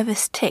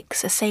 nervous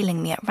tics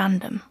assailing me at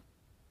random.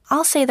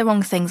 I'll say the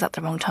wrong things at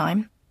the wrong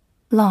time,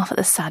 laugh at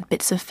the sad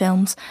bits of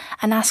films,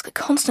 and ask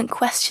constant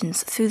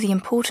questions through the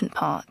important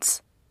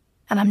parts,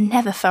 and I'm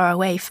never far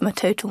away from a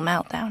total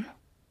meltdown.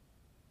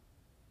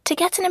 To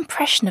get an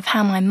impression of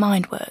how my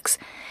mind works,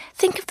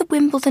 think of the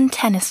Wimbledon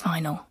tennis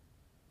final.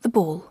 The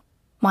ball,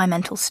 my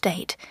mental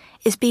state,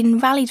 is being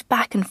rallied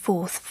back and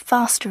forth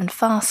faster and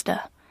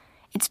faster.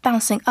 It's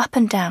bouncing up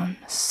and down,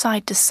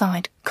 side to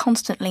side,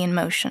 constantly in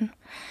motion.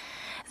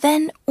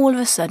 Then, all of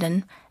a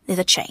sudden, there's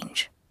a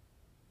change.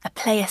 A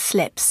player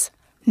slips,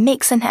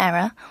 makes an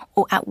error,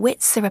 or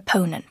outwits their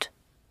opponent.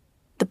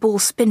 The ball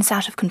spins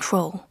out of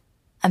control.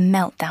 A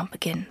meltdown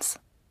begins.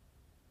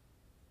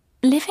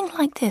 Living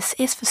like this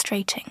is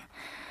frustrating,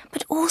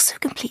 but also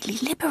completely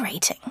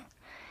liberating.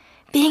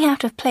 Being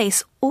out of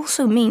place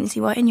also means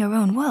you are in your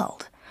own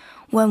world,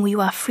 one where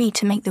you are free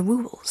to make the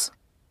rules.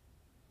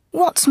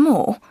 What's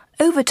more,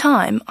 over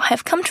time, I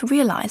have come to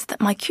realise that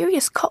my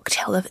curious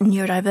cocktail of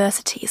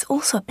neurodiversity is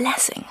also a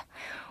blessing,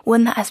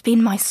 one that has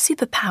been my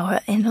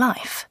superpower in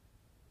life,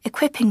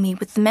 equipping me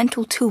with the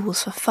mental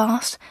tools for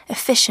fast,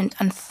 efficient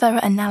and thorough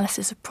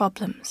analysis of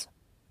problems.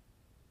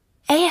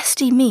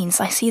 ASD means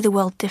I see the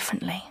world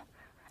differently,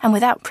 and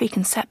without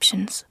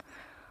preconceptions,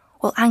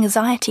 while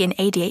anxiety and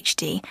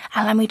ADHD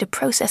allow me to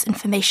process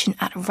information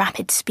at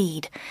rapid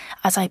speed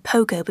as I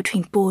pogo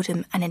between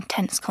boredom and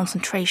intense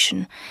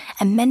concentration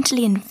and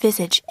mentally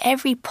envisage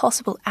every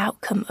possible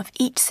outcome of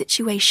each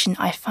situation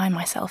I find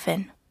myself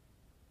in.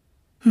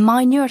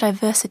 My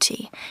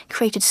neurodiversity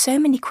created so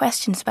many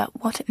questions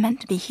about what it meant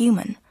to be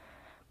human,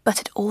 but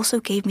it also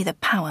gave me the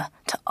power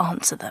to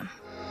answer them.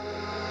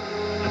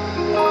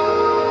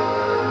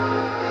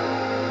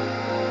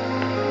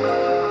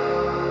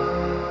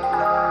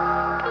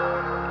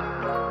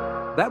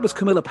 That was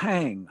Camilla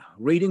Pang,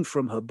 reading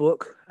from her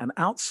book, An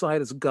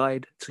Outsider's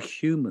Guide to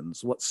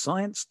Humans, What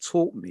Science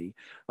Taught Me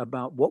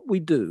About What We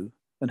Do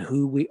and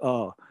Who We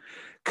Are.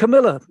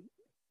 Camilla,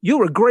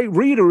 you're a great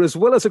reader as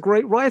well as a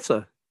great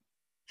writer.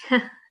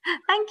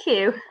 Thank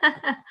you.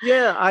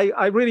 Yeah,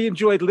 I really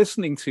enjoyed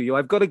listening to you.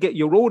 I've got to get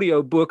your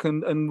audio book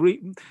and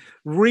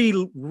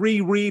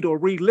reread or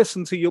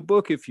re-listen to your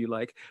book, if you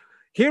like.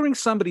 Hearing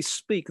somebody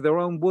speak their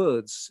own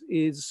words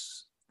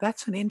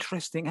that's an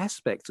interesting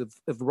aspect of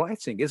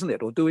writing, isn't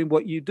it? Or doing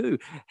what you do.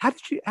 How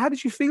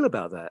did you feel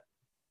about that?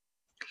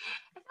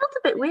 felt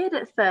a bit weird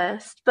at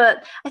first,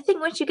 but I think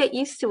once you get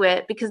used to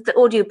it, because the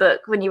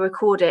audiobook, when you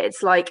record it,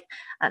 it's like,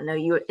 I don't know,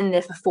 you're in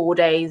there for 4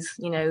 days,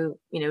 9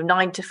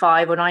 to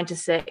 5 or 9 to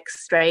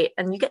 6 straight,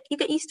 and you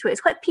get used to it.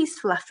 It's quite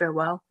peaceful after a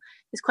while.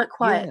 It's quite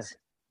quiet.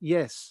 Yeah.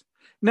 Yes.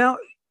 Now,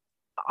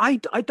 I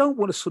don't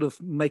want to sort of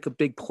make a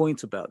big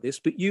point about this,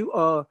 but you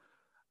are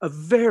a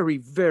very,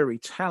 very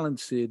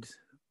talented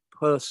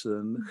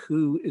person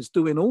who is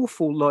doing an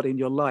awful lot in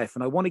your life.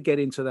 And I want to get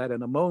into that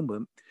in a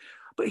moment.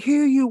 But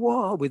here you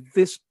are with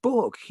this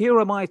book. Here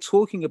am I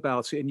talking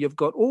about it. And you've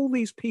got all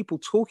these people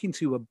talking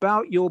to you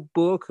about your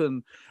book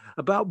and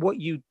about what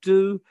you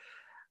do.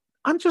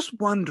 I'm just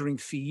wondering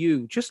for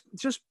you, just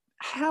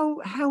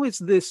how is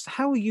this?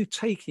 How are you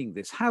taking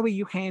this? How are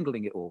you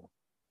handling it all?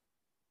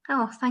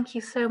 Oh, thank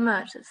you so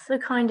much. It's so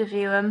kind of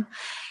you.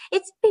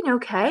 It's been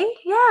okay.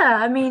 Yeah,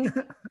 I mean,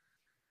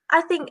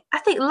 I think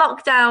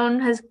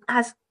lockdown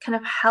has kind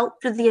of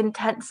helped with the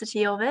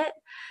intensity of it.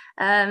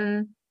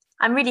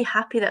 I'm really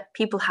happy that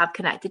people have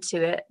connected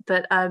to it,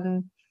 but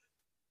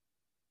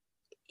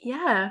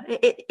yeah,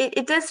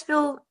 it does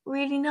feel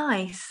really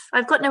nice.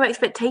 I've got no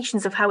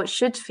expectations of how it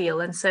should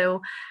feel, and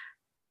so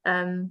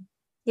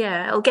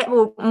yeah, it'll get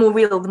more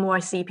real the more I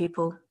see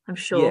people, I'm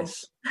sure.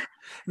 Yes.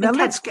 Now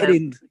let's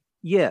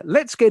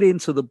get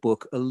into the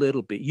book a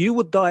little bit. You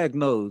were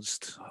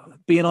diagnosed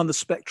being on the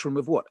spectrum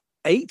of what,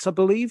 8, I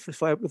believe,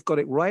 if I've got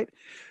it right.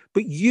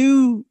 But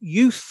you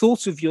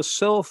thought of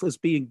yourself as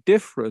being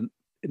different,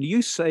 and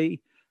you say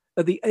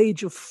at the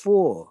age of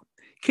 4.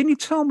 Can you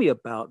tell me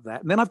about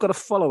that? And then I've got a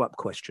follow-up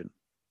question.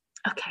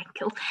 Okay,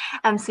 cool.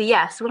 So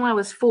yes, when I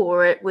was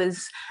 4, it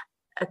was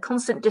a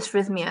constant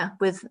dysrhythmia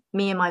with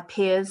me and my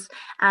peers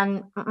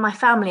and my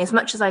family. As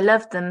much as I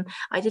loved them,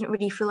 I didn't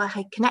really feel like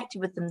I connected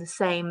with them the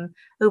same.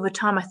 Over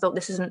time, I thought,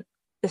 this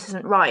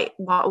isn't right.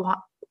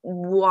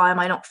 Why am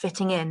I not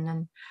fitting in?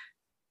 And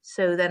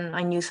so then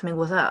I knew something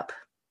was up.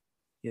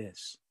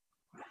 Yes.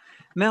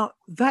 Now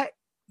that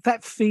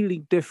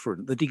feeling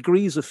different, the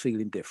degrees of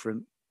feeling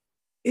different,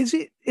 is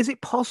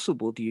it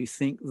possible, do you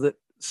think, that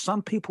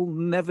some people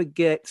never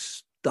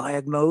get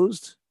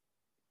diagnosed?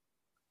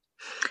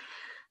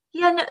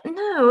 Yeah,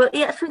 no.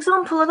 Yeah, for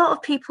example, a lot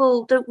of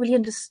people don't really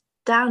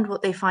understand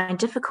what they find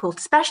difficult,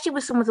 especially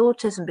with someone with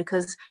autism,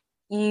 because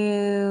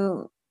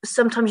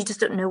sometimes you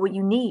just don't know what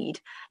you need.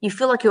 You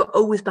feel like you're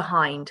always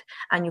behind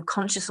and you're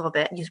conscious of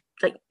it.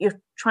 You're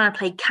trying to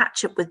play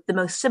catch up with the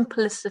most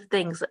simplest of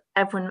things that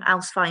everyone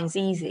else finds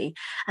easy.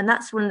 And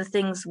that's one of the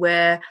things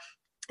where,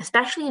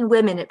 especially in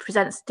women, it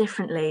presents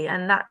differently.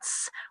 And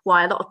that's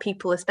why a lot of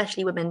people,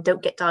 especially women,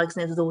 don't get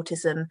diagnosed with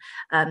autism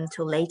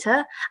till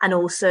later. And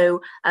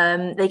also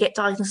they get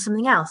diagnosed with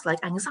something else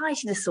like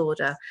anxiety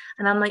disorder.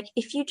 And I'm like,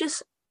 if you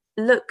just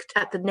looked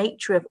at the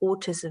nature of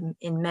autism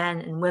in men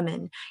and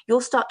women,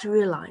 you'll start to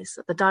realize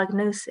that the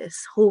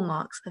diagnosis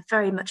hallmarks are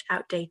very much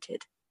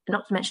outdated,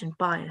 not to mention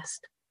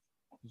biased.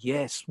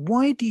 Yes.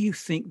 Why do you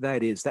think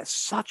that is? That's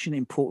such an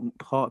important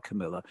part,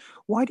 Camilla.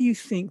 Why do you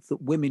think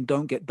that women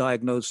don't get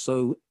diagnosed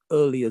so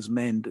early as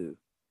men do?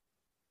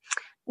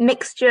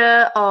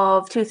 Mixture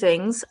of two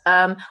things.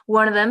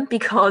 One of them,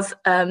 because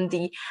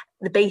the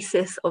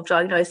basis of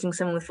diagnosing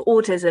someone with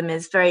autism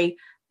is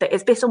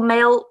based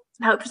on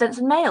how it presents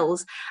in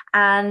males,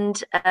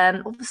 and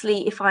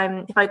obviously, if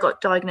I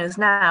got diagnosed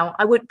now,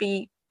 I would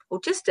be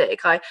autistic.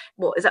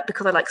 Is that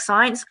because I like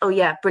science? Oh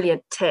yeah,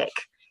 brilliant, tick.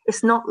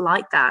 It's not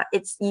like that.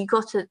 You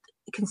got to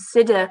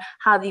consider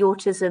how the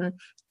autism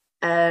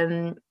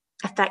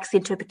affects the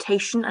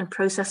interpretation and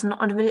processing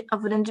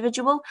of an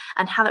individual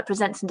and how it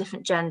presents in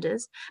different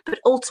genders. But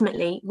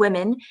ultimately,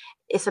 women,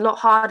 it's a lot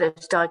harder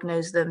to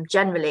diagnose them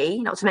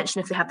generally, not to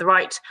mention if they have the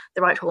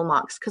right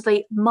hallmarks, because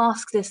they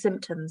mask their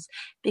symptoms,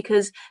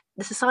 because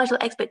the societal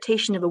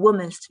expectation of a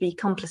woman is to be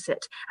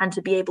complicit and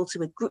to be able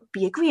to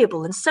be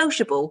agreeable and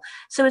sociable.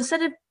 So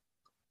instead of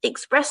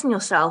expressing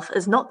yourself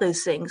as not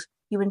those things,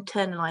 you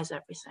internalize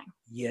everything.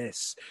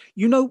 Yes.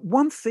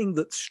 One thing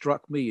that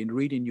struck me in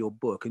reading your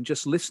book and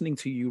just listening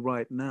to you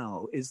right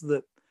now is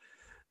that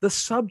the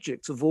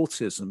subject of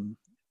autism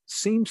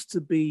seems to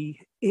be,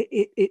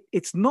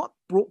 it's not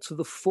brought to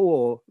the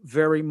fore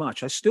very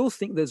much. I still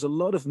think there's a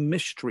lot of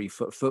mystery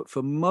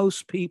for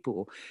most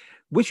people,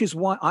 which is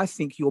why I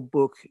think your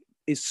book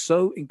is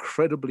so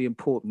incredibly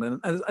important.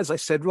 And as I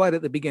said right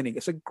at the beginning,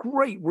 it's a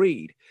great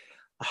read.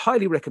 I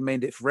highly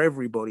recommend it for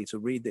everybody to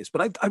read this.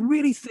 But I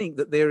really think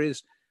that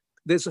there's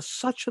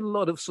such a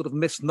lot of sort of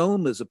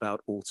misnomers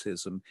about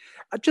autism.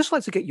 I'd just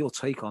like to get your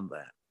take on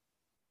that.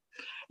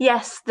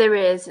 Yes, there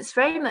is. It's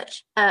very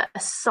much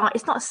it's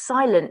not a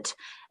silent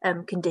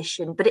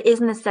condition, but it is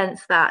in the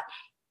sense that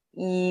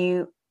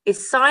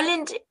it's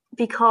silent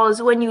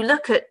because when you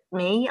look at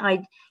me,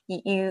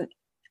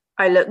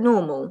 I look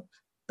normal,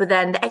 but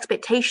then the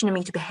expectation of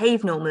me to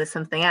behave normal is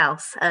something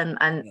else, and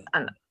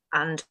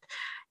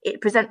it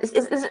presents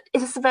is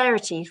a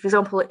severity. For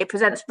example, it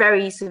presents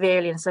very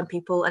severely in some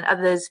people, and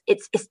others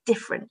it's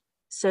different.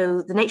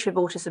 So the nature of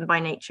autism by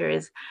nature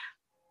is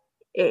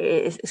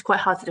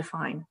quite hard to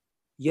define.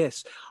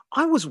 Yes,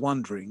 I was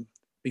wondering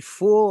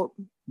before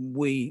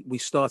we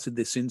started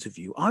this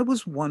interview, I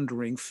was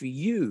wondering for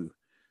you,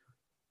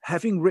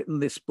 having written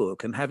this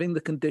book and having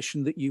the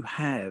condition that you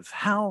have,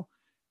 how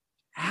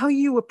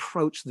you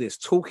approach this,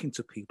 talking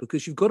to people,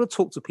 because you've got to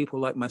talk to people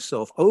like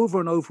myself over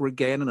and over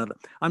again. And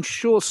I'm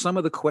sure some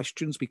of the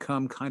questions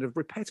become kind of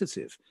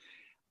repetitive.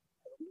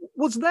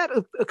 Was that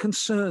a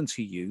concern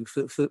to you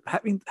for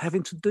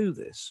having to do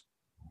this?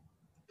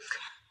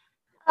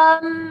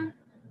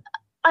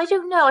 I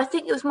don't know. I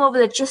think it was more of a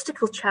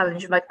logistical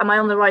challenge. Like, am I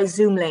on the right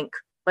Zoom link?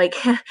 Like,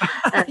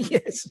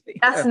 yes,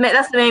 that's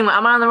the main one.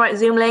 Am I on the right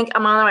Zoom link?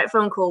 Am I on the right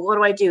phone call? What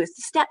do I do? It's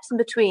the steps in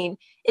between.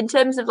 In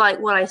terms of like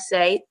what I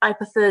say, I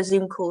prefer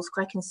Zoom calls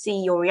because I can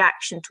see your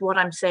reaction to what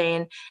I'm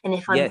saying, and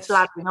if I'm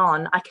blabbering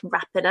on, I can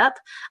wrap it up.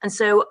 And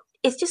so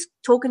it's just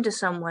talking to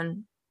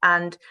someone,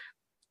 and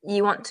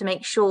you want to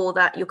make sure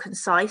that you're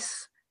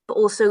concise, but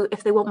also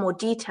if they want more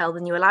detail,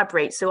 then you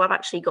elaborate. So I've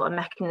actually got a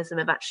mechanism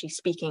of actually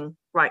speaking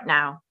right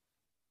now.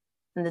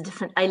 And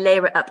I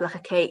layer it up like a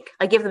cake.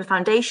 I give them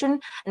foundation,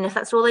 and if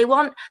that's all they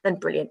want, then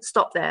brilliant,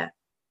 stop there.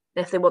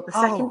 And if they want the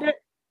second bit,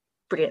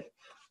 brilliant.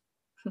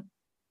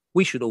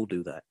 We should all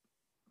do that,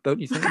 don't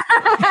you think?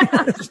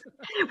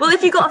 Well,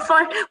 if you've got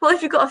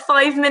a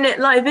 5-minute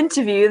live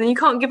interview, then you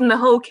can't give them the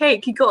whole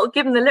cake. You got to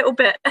give them the little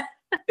bit.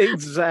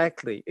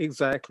 Exactly.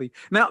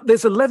 Now,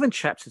 there's 11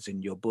 chapters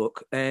in your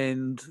book,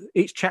 and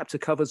each chapter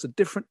covers a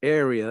different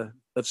area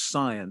of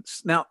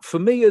science. Now, for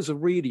me as a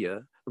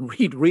reader,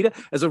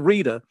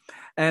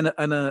 and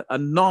a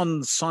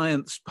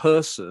non-science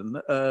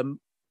person,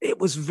 it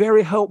was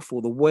very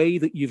helpful the way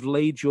that you've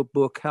laid your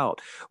book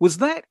out. Was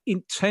that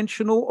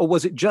intentional, or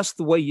was it just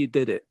the way you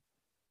did it?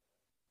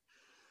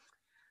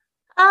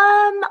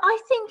 I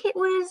think it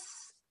was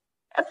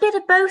a bit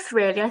of both,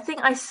 really. I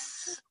think I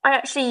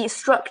actually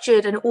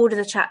structured and ordered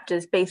the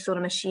chapters based on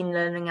a machine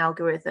learning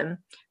algorithm,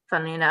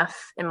 funnily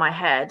enough, in my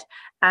head.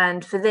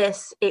 And for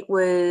this, it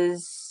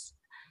was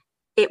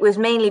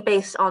mainly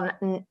based on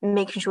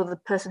making sure the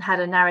person had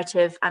a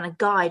narrative and a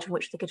guide from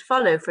which they could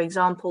follow. For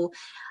example,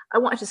 I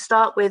wanted to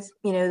start with,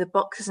 the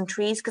boxes and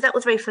trees, because that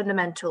was very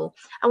fundamental.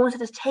 I wanted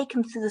to take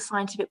them through the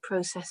scientific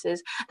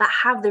processes that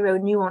have their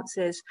own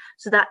nuances,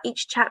 so that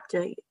each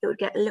chapter, it would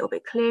get a little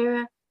bit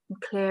clearer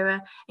and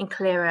clearer and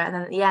clearer. And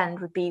then at the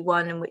end would be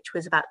one in which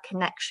was about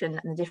connection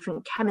and the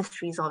different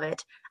chemistries of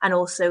it, and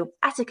also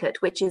etiquette,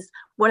 which is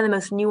one of the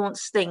most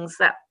nuanced things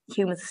that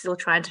humans are still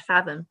trying to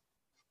fathom.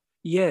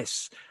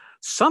 Yes.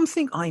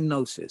 Something I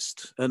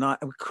noticed, and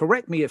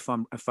correct me if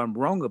I'm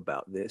wrong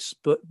about this,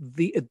 but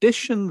the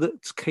edition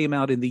that came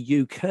out in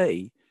the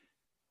UK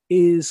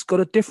is got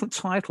a different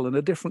title and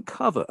a different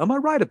cover. Am I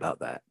right about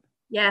that?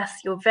 Yes,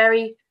 you're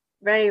very,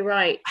 very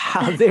right.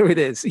 There it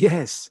is.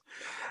 Yes.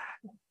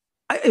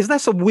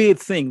 That's a weird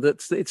thing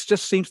that it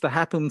just seems to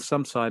happen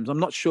sometimes. I'm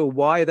not sure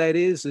why that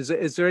is.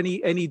 Is there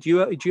any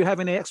do you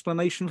have any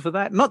explanation for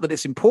that? Not that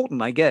it's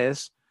important, I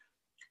guess.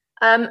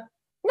 No,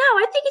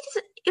 I think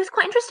it was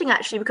quite interesting,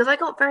 actually, because I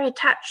got very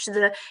attached to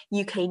the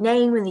UK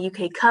name and the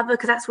UK cover,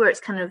 because that's where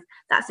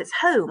that's its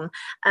home.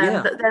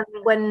 But then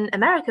when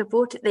America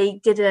brought it, they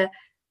did a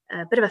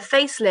bit of a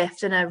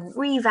facelift and a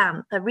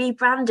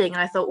rebranding, and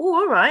I thought, oh,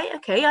 all right,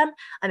 okay,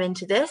 I'm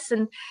into this.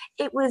 And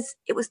it was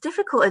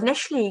difficult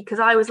initially, because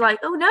I was like,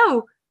 oh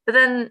no, but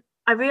then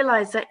I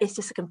realized that it's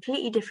just a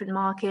completely different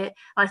market.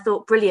 I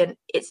thought, brilliant,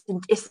 it's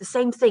the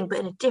same thing but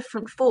in a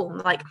different form,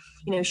 like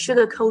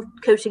sugar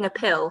coating a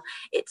pill.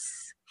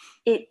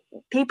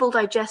 People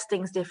digest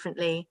things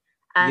differently,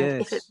 and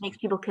if it makes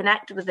people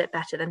connect with it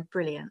better, then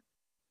brilliant.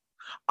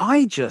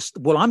 I'm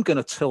going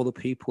to tell the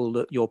people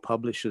that your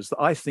publishers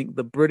that I think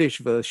the British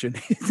version,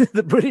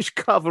 the British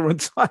cover and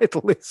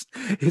title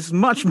is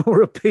much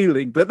more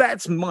appealing, but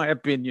that's my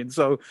opinion.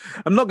 So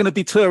I'm not going to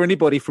deter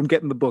anybody from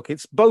getting the book.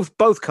 It's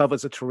both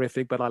covers are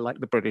terrific, but I like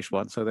the British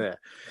one. So there.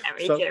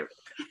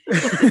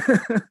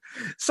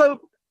 So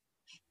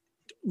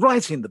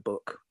writing the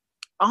book,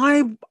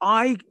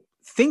 I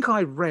think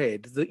I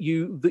read that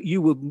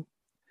you were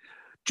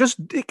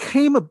it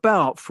came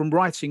about from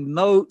writing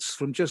notes,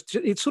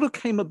 it sort of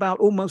came about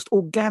almost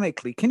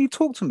organically. Can you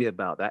talk to me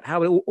about that,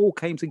 how it all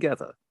came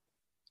together?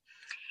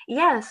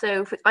 Yeah,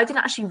 so I didn't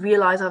actually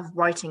realize I was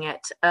writing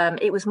it.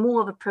 It was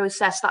more of a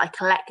process that I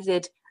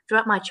collected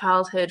throughout my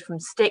childhood, from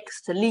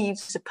sticks to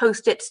leaves to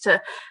Post-its to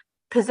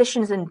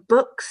positions in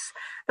books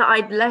that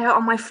I'd lay out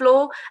on my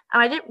floor.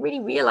 And I didn't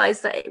really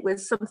realize that it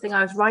was something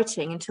I was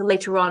writing until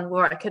later on,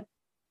 where I could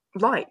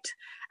write.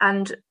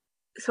 And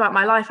throughout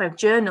my life, I've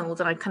journaled,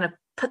 and I kind of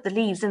put the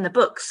leaves in the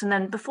books, and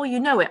then before you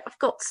know it, I've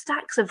got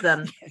stacks of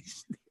them.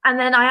 Yes. And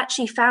then I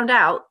actually found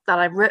out that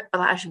I'd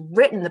actually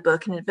written the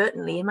book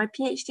inadvertently in my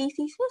PhD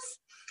thesis.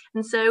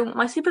 And so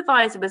my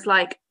supervisor was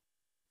like,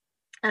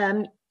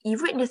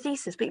 you've written your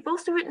thesis, but you've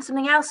also written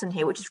something else in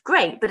here, which is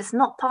great, but it's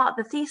not part of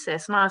the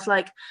thesis. And I was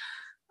like,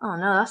 oh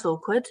no, that's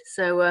awkward.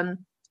 So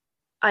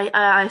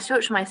I showed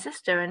it to my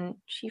sister, and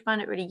she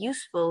found it really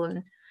useful.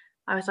 And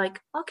I was like,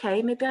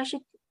 okay, maybe I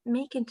should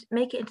make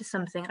it into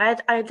something. I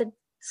had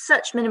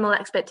such minimal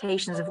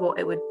expectations of what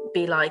it would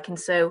be like, and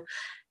so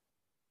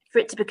for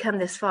it to become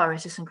this far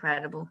is just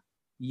incredible.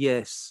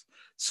 Yes.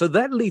 So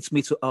that leads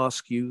me to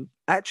ask you,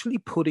 actually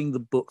putting the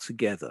book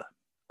together,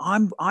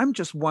 I'm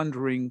just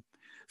wondering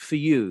for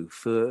you,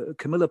 for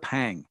Camilla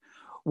Pang,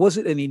 was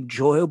it an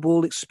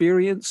enjoyable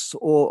experience,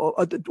 or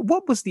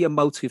what was the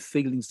emotive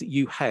feelings that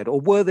you had, or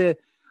were there?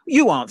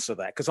 You answer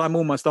that because I'm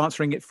almost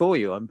answering it for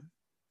you. Oh,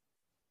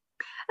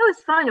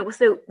 it's fine.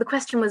 So the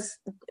question was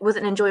it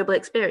an enjoyable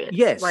experience?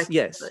 Yes,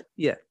 yes,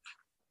 yeah.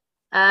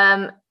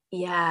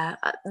 Yeah.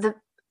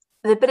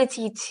 The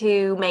ability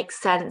to make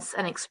sense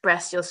and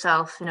express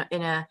yourself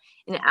in an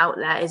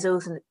outlet is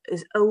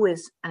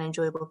always an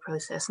enjoyable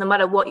process, no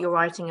matter what you're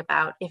writing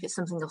about. If it's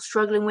something you're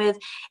struggling with,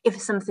 if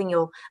it's something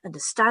you're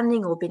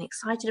understanding or being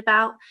excited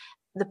about,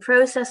 the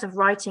process of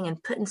writing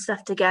and putting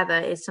stuff together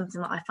is something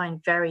that I find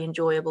very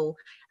enjoyable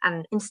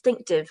and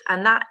instinctive.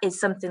 And that is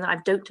something that I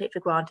don't take for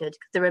granted.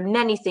 There are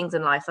many things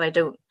in life that I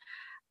don't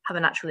have a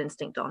natural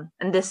instinct on.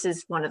 And this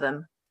is one of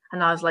them.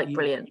 And I was like,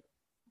 brilliant.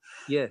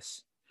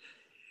 Yes.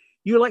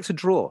 You like to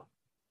draw?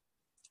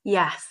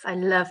 Yes, I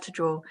love to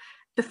draw.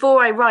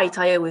 Before I write,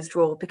 I always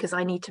draw because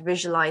I need to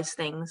visualize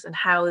things and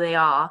how they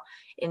are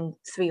in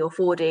 3 or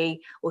 4D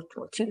or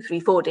 2, 3,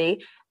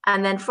 4D.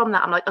 And then from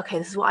that, I'm like, okay,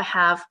 this is what I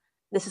have.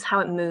 This is how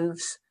it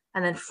moves.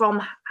 And then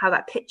from how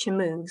that picture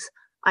moves,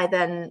 I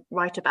then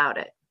write about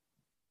it.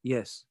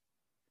 Yes.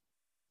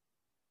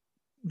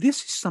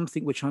 This is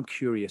something which I'm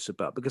curious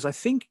about, because I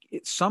think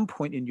at some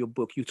point in your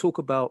book, you talk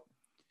about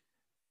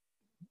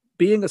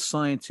being a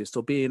scientist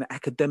or being an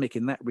academic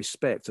in that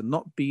respect and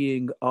not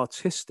being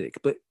artistic.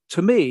 But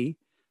to me,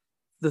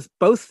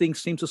 both things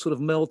seem to sort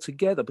of meld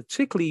together,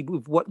 particularly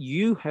with what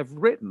you have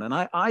written. And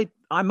I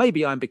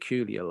maybe I'm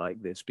peculiar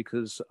like this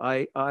because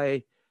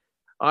I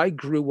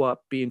grew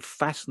up being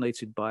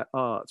fascinated by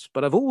art,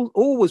 but I've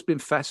always been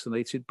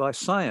fascinated by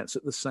science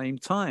at the same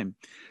time.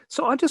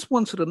 So I just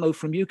wanted to know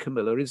from you,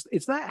 Camilla,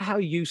 is that how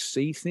you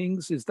see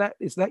things? Is that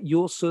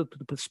your sort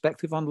of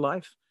perspective on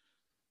life?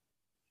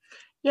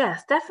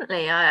 Yes,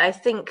 definitely. I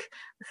think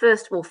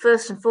first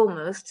and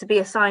foremost, to be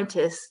a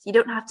scientist, you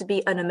don't have to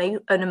be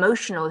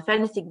unemotional. If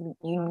anything,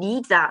 you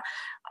need that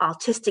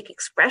artistic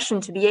expression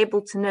to be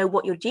able to know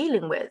what you're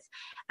dealing with.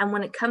 And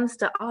when it comes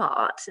to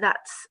art,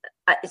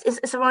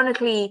 it's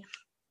ironically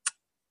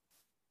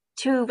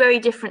two very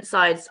different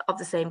sides of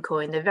the same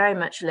coin. They're very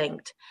much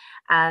linked,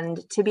 and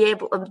to be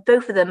able,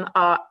 both of them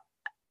are.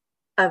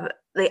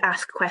 They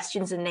ask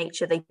questions in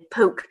nature, they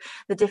poke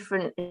the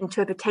different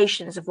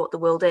interpretations of what the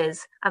world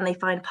is, and they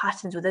find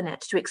patterns within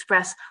it to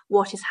express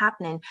what is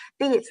happening,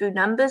 be it through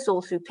numbers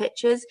or through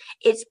pictures.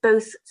 It's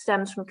both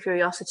stems from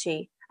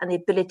curiosity and the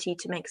ability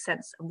to make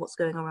sense of what's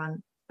going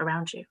on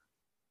around you.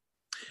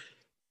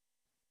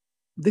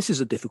 This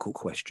is a difficult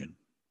question.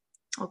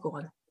 Oh, go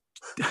on.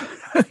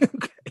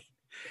 Okay.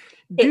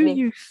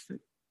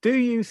 Do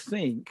you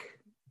think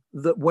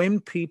that when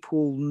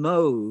people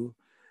know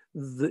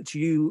that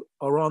you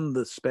are on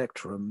the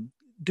spectrum,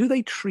 do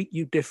they treat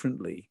you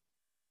differently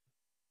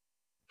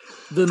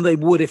than they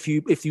would if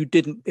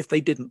they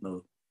didn't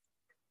know?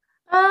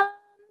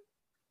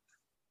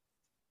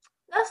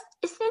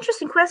 It's an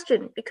interesting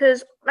question,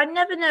 because I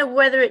never know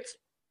whether it's.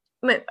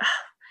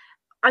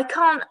 I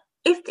can't.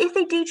 If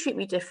they do treat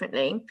me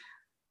differently,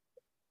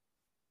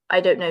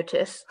 I don't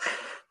notice.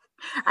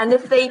 And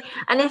if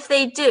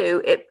they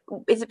do,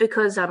 is it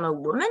because I'm a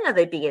woman? Are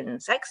they being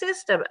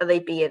sexist? Are they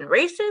being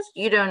racist?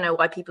 You don't know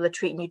why people are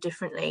treating you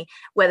differently,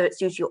 whether it's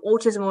due to your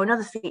autism or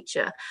another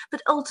feature.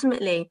 But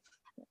ultimately,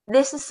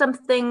 this is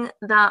something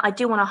that I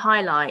do want to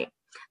highlight.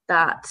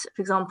 That,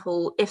 for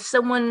example, if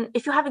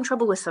you're having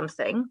trouble with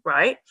something,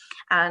 right,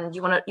 and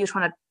you're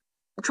trying to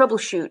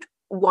troubleshoot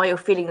why you're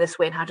feeling this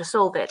way and how to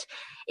solve it,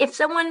 if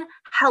someone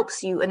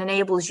helps you and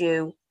enables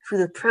you through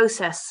the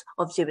process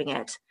of doing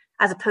it,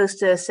 as opposed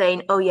to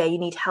saying, oh yeah, you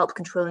need help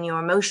controlling your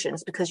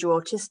emotions because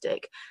you're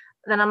autistic,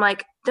 then I'm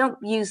like, don't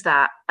use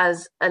that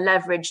as a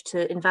leverage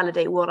to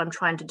invalidate what I'm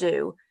trying to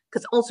do,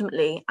 because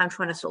ultimately I'm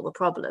trying to solve a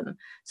problem.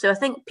 So I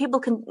think people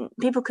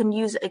can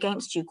use it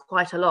against you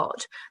quite a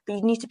lot, but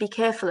you need to be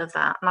careful of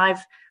that. And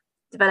I've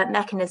developed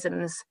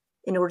mechanisms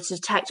in order to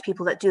detect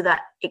people that do that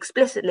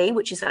explicitly,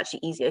 which is actually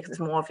easier because it's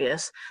more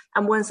obvious,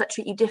 and ones that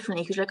treat you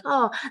differently because you're like,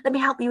 oh, let me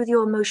help you with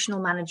your emotional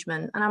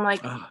management. And I'm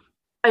like,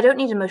 I don't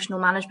need emotional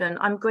management.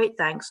 I'm great,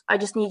 thanks. I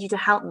just need you to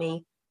help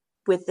me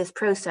with this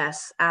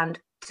process and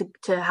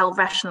to help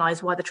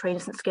rationalize why the train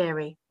isn't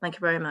scary. Thank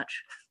you very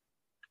much.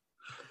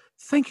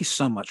 Thank you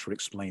so much for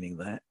explaining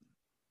that.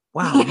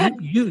 Wow,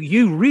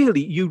 you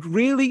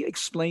really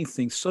explain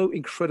things so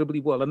incredibly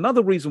well.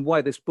 Another reason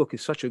why this book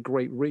is such a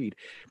great read.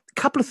 A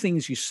couple of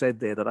things you said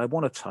there that I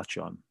want to touch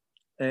on.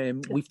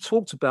 We've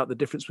talked about the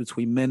difference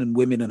between men and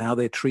women and how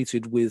they're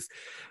treated with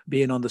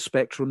being on the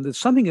spectrum. There's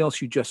something else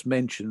you just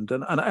mentioned,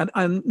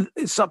 and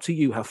it's up to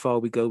you how far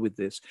we go with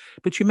this.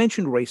 But you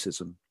mentioned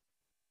racism.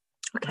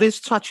 Okay.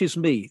 This touches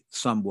me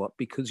somewhat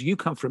because you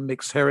come from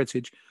mixed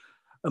heritage.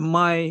 And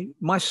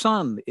my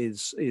son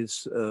is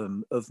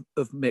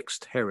of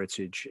mixed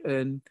heritage,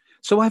 and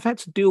so I've had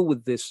to deal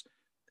with this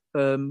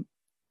in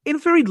a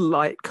very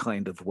light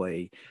kind of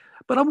way.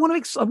 But I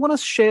want to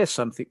share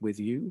something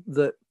with you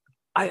that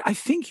I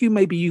think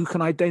maybe you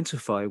can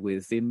identify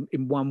with in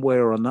one way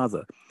or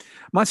another.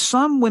 My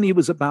son, when he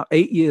was about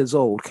 8 years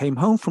old, came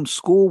home from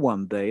school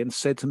one day and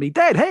said to me,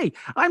 "Dad, hey,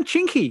 I'm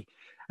Chinky."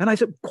 And I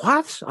said,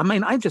 "What?" I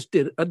mean, I just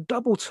did a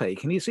double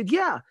take. And he said,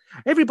 "Yeah,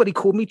 everybody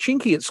called me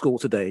Chinky at school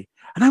today."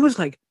 And I was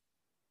like,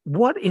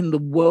 what in the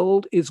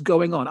world is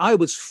going on? I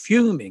was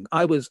fuming.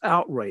 I was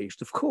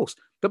outraged, of course.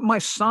 But my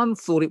son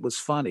thought it was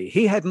funny.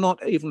 He had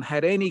not even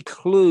had any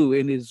clue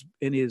in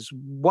his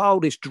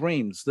wildest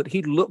dreams that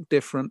he looked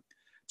different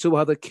to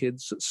other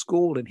kids at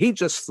school. And he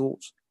just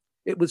thought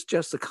it was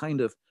just a kind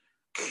of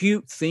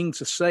cute thing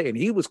to say. And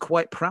he was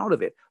quite proud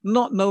of it,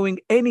 not knowing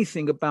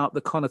anything about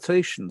the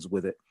connotations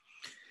with it.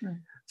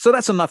 So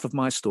that's enough of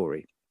my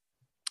story.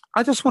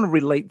 I just want to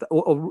relate that,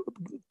 or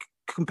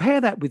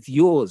compare that with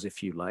yours,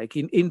 if you like.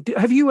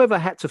 Have you ever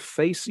had to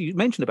face, you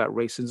mentioned about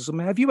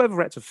racism, have you ever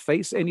had to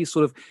face any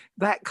sort of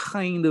that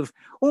kind of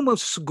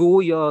almost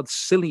schoolyard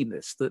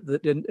silliness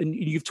and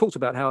you've talked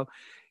about how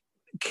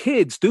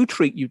kids do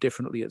treat you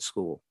differently at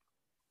school?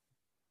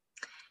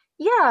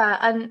 Yeah,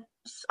 and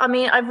I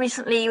mean, I've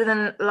recently,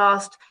 within the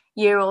last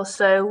year or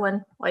so,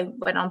 when I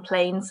went on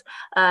planes,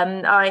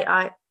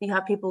 you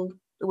have people,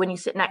 when you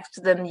sit next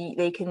to them,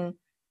 they can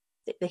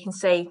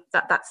say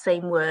that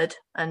same word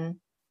and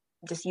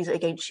just use it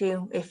against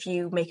you if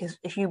you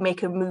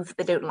make a move that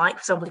they don't like. For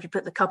example, if you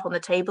put the cup on the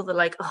table, they're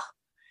like, oh,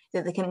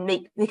 they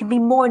can be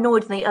more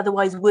annoyed than they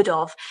otherwise would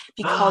have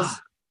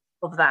because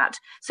of that.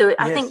 So yes.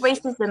 I think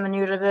racism and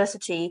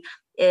neurodiversity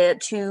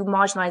to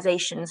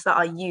marginalizations that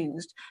are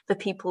used for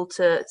people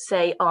to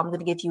say, oh, I'm going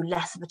to give you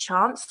less of a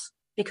chance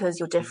because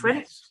you're different.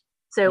 Yes.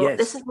 So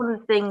this is one of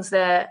the things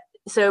that.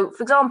 So,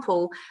 for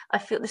example, I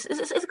feel this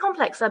is a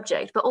complex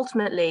subject, but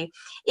ultimately,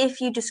 if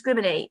you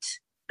discriminate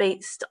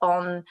based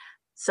on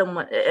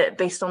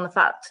the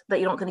fact that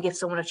you're not going to give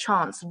someone a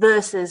chance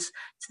versus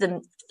to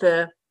them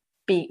for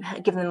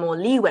giving them more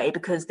leeway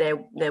because they're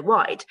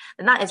white,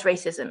 then that is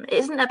racism. It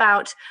isn't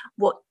about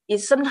what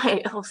is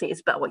sometimes, obviously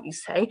it's about what you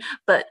say,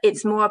 but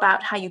it's more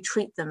about how you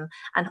treat them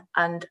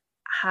and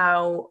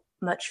how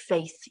much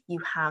faith you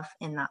have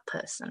in that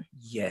person.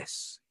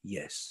 Yes.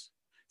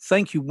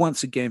 Thank you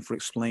once again for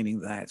explaining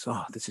that.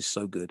 Oh, this is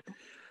so good.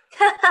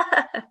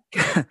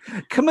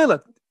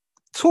 Camilla,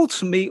 talk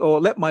to me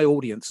or let my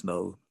audience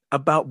know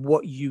about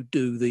what you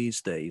do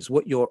these days,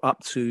 what you're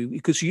up to,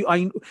 because you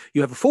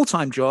have a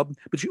full-time job,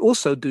 but you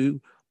also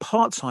do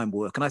part-time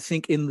work. And I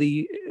think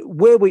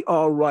where we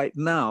are right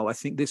now, I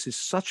think this is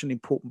such an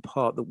important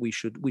part that we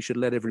should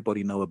let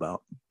everybody know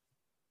about.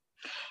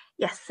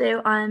 Yes,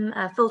 so I'm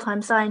a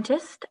full-time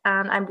scientist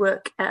and I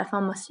work at a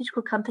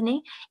pharmaceutical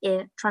company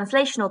in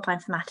translational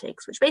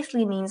bioinformatics, which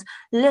basically means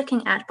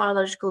looking at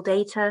biological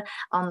data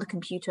on the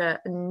computer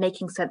and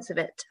making sense of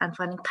it and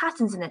finding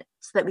patterns in it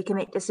so that we can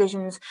make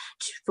decisions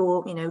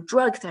for,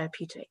 drug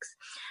therapeutics.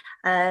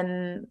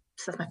 So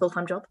that's my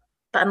full-time job.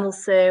 But I'm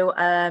also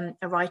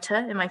a writer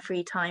in my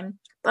free time,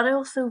 but I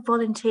also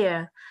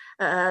volunteer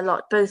a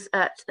lot, both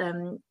at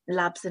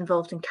labs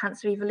involved in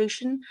cancer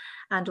evolution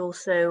and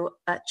also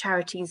at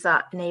charities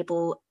that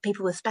enable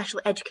people with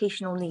special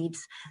educational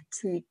needs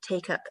to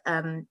take up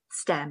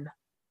STEM.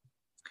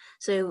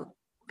 So,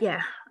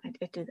 yeah, I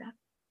do that.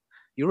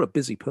 You're a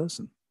busy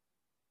person.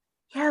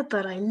 Yeah,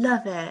 but I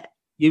love it.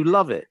 You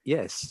love it,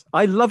 yes.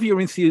 I love your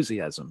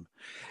enthusiasm.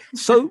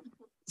 So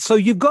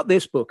you've got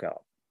this book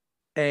out.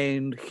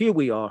 And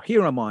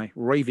here am I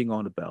raving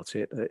on about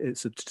it.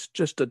 It's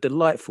just a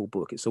delightful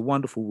book. It's a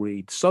wonderful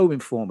read, so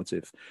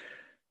informative.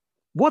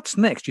 What's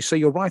next? You say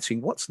you're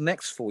writing. What's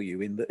next for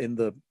you in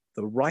the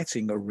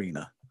writing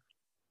arena?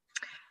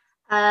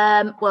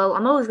 Well,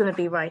 I'm always going to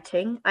be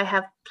writing. I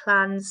have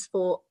plans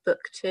for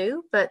book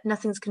 2, but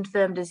nothing's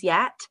confirmed as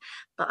yet.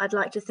 But I'd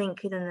like to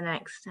think within the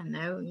next,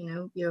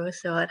 year or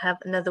so, I'd have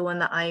another one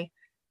that I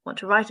want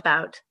to write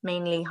about,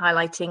 mainly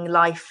highlighting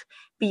life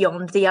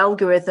beyond the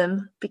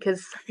algorithm,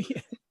 because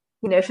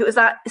if it was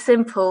that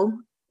simple,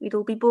 we'd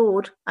all be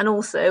bored. And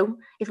also,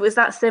 if it was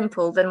that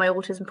simple, then my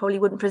autism probably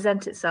wouldn't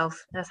present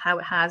itself as how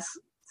it has.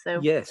 So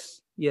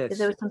yes, there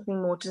was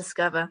something more to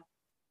discover.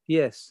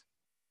 Yes.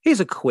 Here's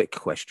a quick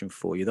question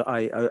for you that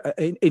I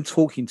in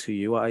talking to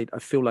you, I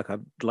feel like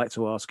I'd like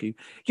to ask you.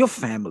 Your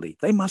family,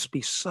 they must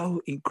be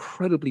so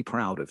incredibly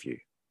proud of you.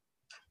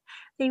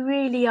 They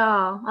really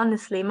are,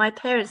 honestly. My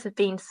parents have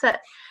been such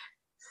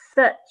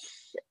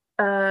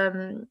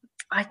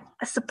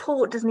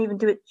support doesn't even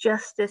do it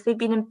justice. They've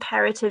been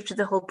imperative to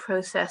the whole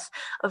process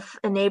of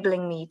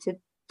enabling me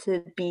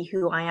to be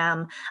who I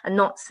am and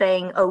not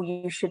saying, oh,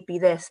 you should be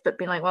this, but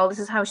being like, well, this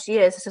is how she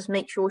is. Let's just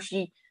make sure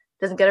she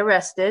doesn't get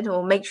arrested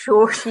or make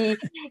sure she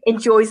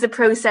enjoys the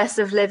process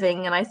of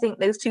living. And I think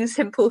those two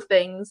simple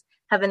things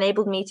have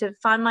enabled me to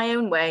find my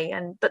own way.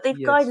 But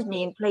they've guided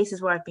me in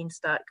places where I've been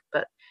stuck.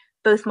 But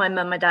both my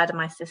mum, my dad, and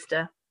my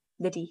sister,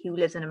 Liddy, who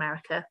lives in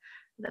America at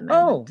the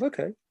moment. Oh,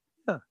 okay.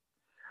 Yeah.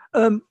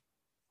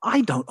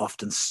 I don't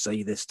often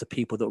say this to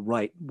people that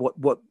write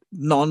what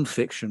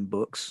non-fiction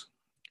books,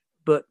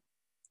 but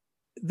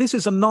this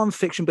is a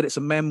non-fiction, but it's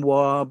a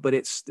memoir, but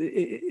it's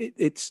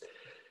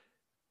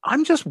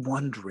I'm just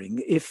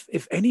wondering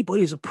if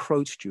anybody's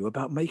approached you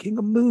about making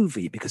a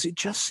movie, because it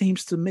just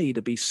seems to me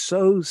to be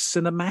so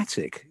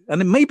cinematic.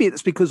 And maybe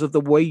it's because of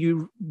the way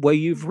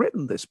you've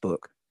written this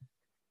book.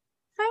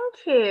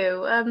 Thank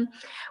you.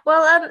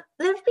 Well,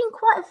 there have been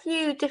quite a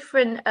few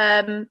different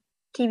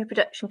TV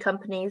production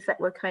companies that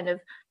we're kind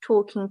of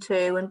talking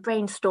to and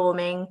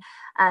brainstorming.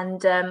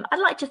 And I'd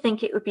like to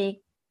think it would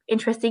be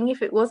interesting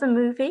if it was a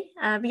movie.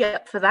 I'd be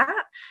up for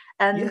that.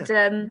 And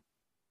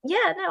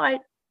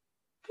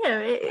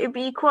it'd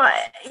be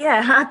quite,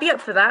 I'd be up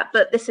for that.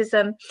 But this is,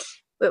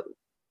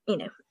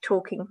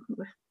 talking,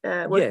 work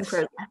in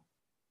progress.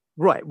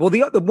 Right. Well,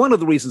 one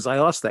of the reasons I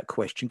asked that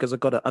question, because I've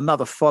got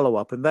another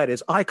follow-up, and that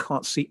is I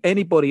can't see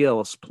anybody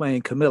else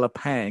playing Camilla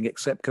Pang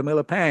except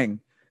Camilla Pang.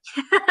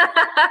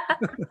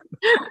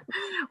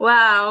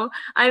 Wow.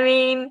 I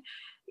mean,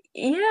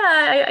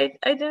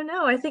 I don't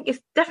know. I think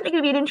it's definitely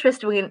going to be an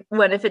interesting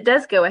one if it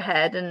does go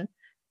ahead. And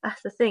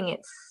that's the thing.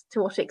 It's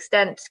to what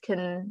extent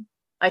can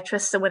I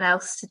trust someone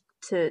else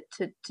to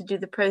do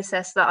the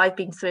process that I've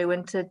been through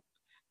and to,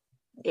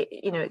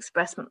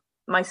 express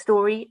my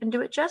story and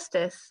do it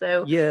justice.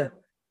 So it'd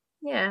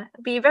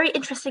be a very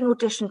interesting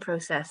audition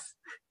process.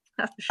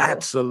 That's for sure.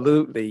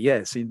 Absolutely.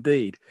 Yes,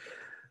 indeed.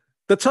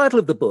 The title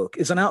of the book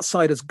is An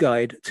Outsider's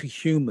Guide to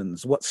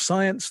Humans, What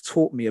Science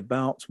Taught Me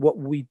About What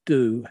We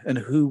Do and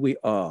Who We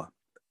Are.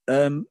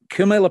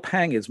 Camilla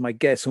Pang is my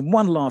guest. And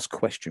one last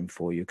question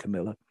for you,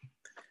 Camilla.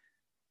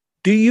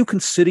 Do you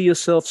consider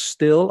yourself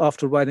still,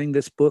 after writing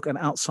this book, an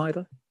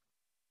outsider?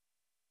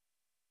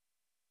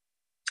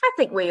 I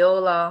think we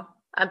all are,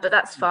 but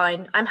that's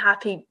fine. I'm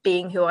happy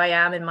being who I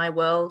am in my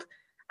world.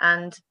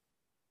 And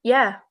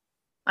yes,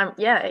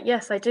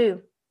 I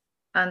do.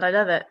 And I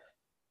love it.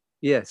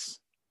 Yes.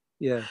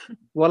 Yeah.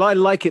 Well, I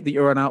like it that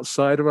you're an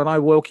outsider, and I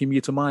welcome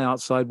you to my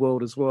outside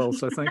world as well.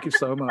 So thank you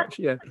so much.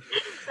 Yeah.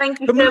 Thank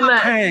you so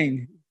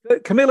much.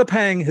 Camilla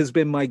Pang has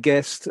been my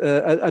guest,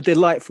 a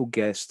delightful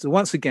guest.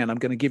 Once again, I'm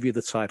going to give you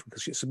the title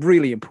because it's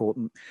really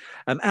important.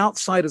 An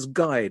Outsider's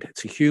Guide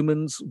to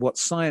Humans, What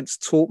Science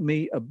Taught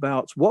Me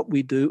About What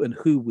We Do and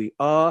Who We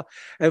Are.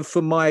 And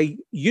for my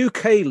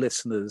UK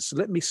listeners,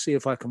 let me see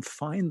if I can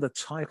find the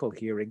title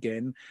here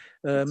again.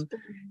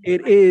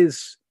 It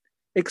is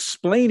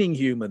Explaining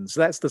Humans.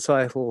 That's the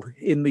title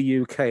in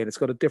the UK, and it's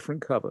got a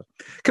different cover.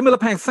 Camilla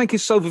Pang, thank you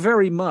so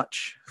very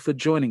much for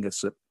joining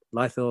us at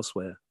Life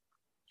Elsewhere.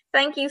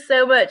 Thank you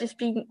so much. It's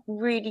been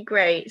really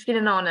great. It's been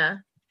an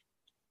honor.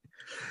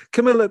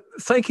 Camilla,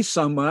 thank you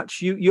so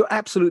much. You're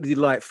absolutely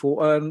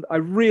delightful, and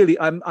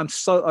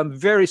I'm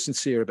very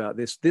sincere about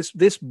this.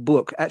 This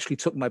book actually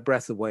took my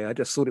breath away. I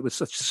just thought it was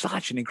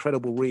such an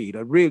incredible read.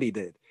 I really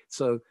did.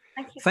 So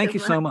thank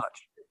you so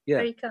much. Yeah.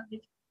 Very kind.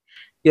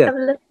 Yeah. Have a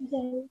lovely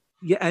day.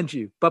 Yeah, and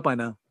you. Bye-bye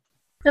now.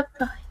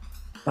 Bye-bye.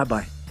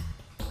 Bye-bye.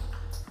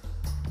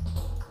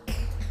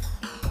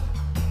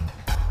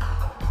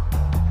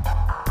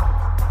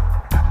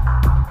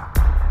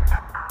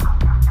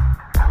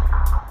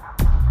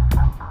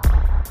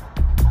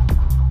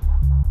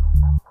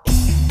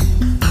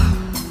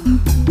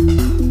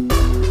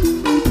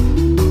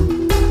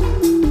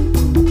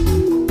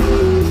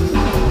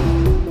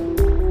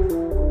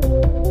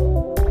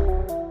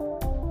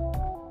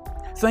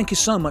 Thank you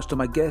so much to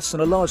my guests,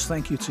 and a large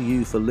thank you to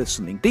you for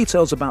listening.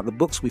 Details about the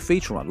books we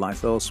feature on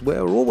Life Elsewhere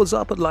are always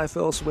up at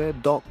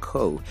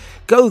lifeelsewhere.co.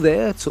 Go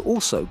there to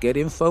also get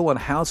info on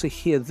how to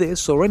hear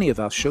this or any of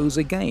our shows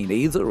again,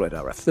 either at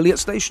our affiliate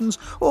stations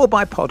or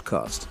by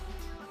podcast.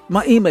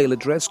 My email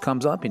address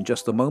comes up in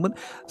just a moment,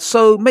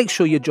 so make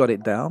sure you jot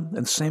it down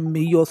and send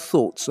me your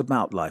thoughts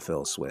about Life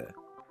Elsewhere.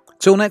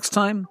 Till next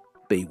time,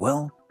 be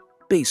well,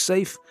 be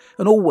safe,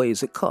 and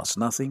always, it costs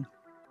nothing.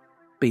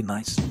 Be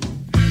nice.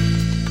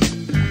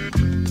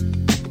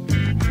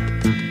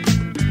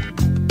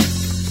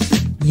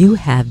 You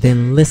have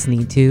been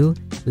listening to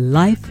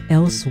Life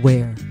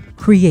Elsewhere,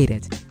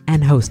 created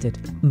and hosted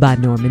by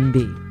Norman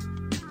B.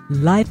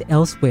 Life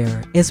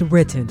Elsewhere is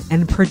written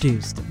and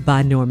produced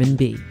by Norman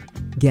B.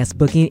 Guest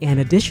booking and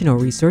additional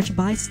research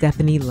by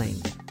Stephanie Lane.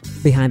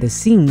 Behind the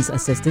scenes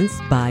assistance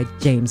by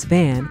James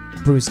Vann,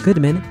 Bruce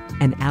Goodman,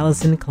 and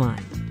Allison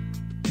Klein.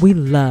 We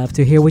love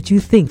to hear what you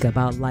think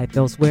about Life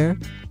Elsewhere.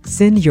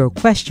 Send your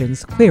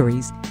questions,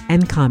 queries,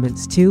 and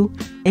comments to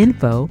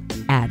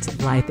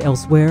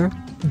info@lifeelsewhere.co.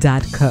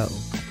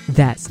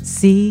 That's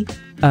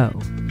C-O.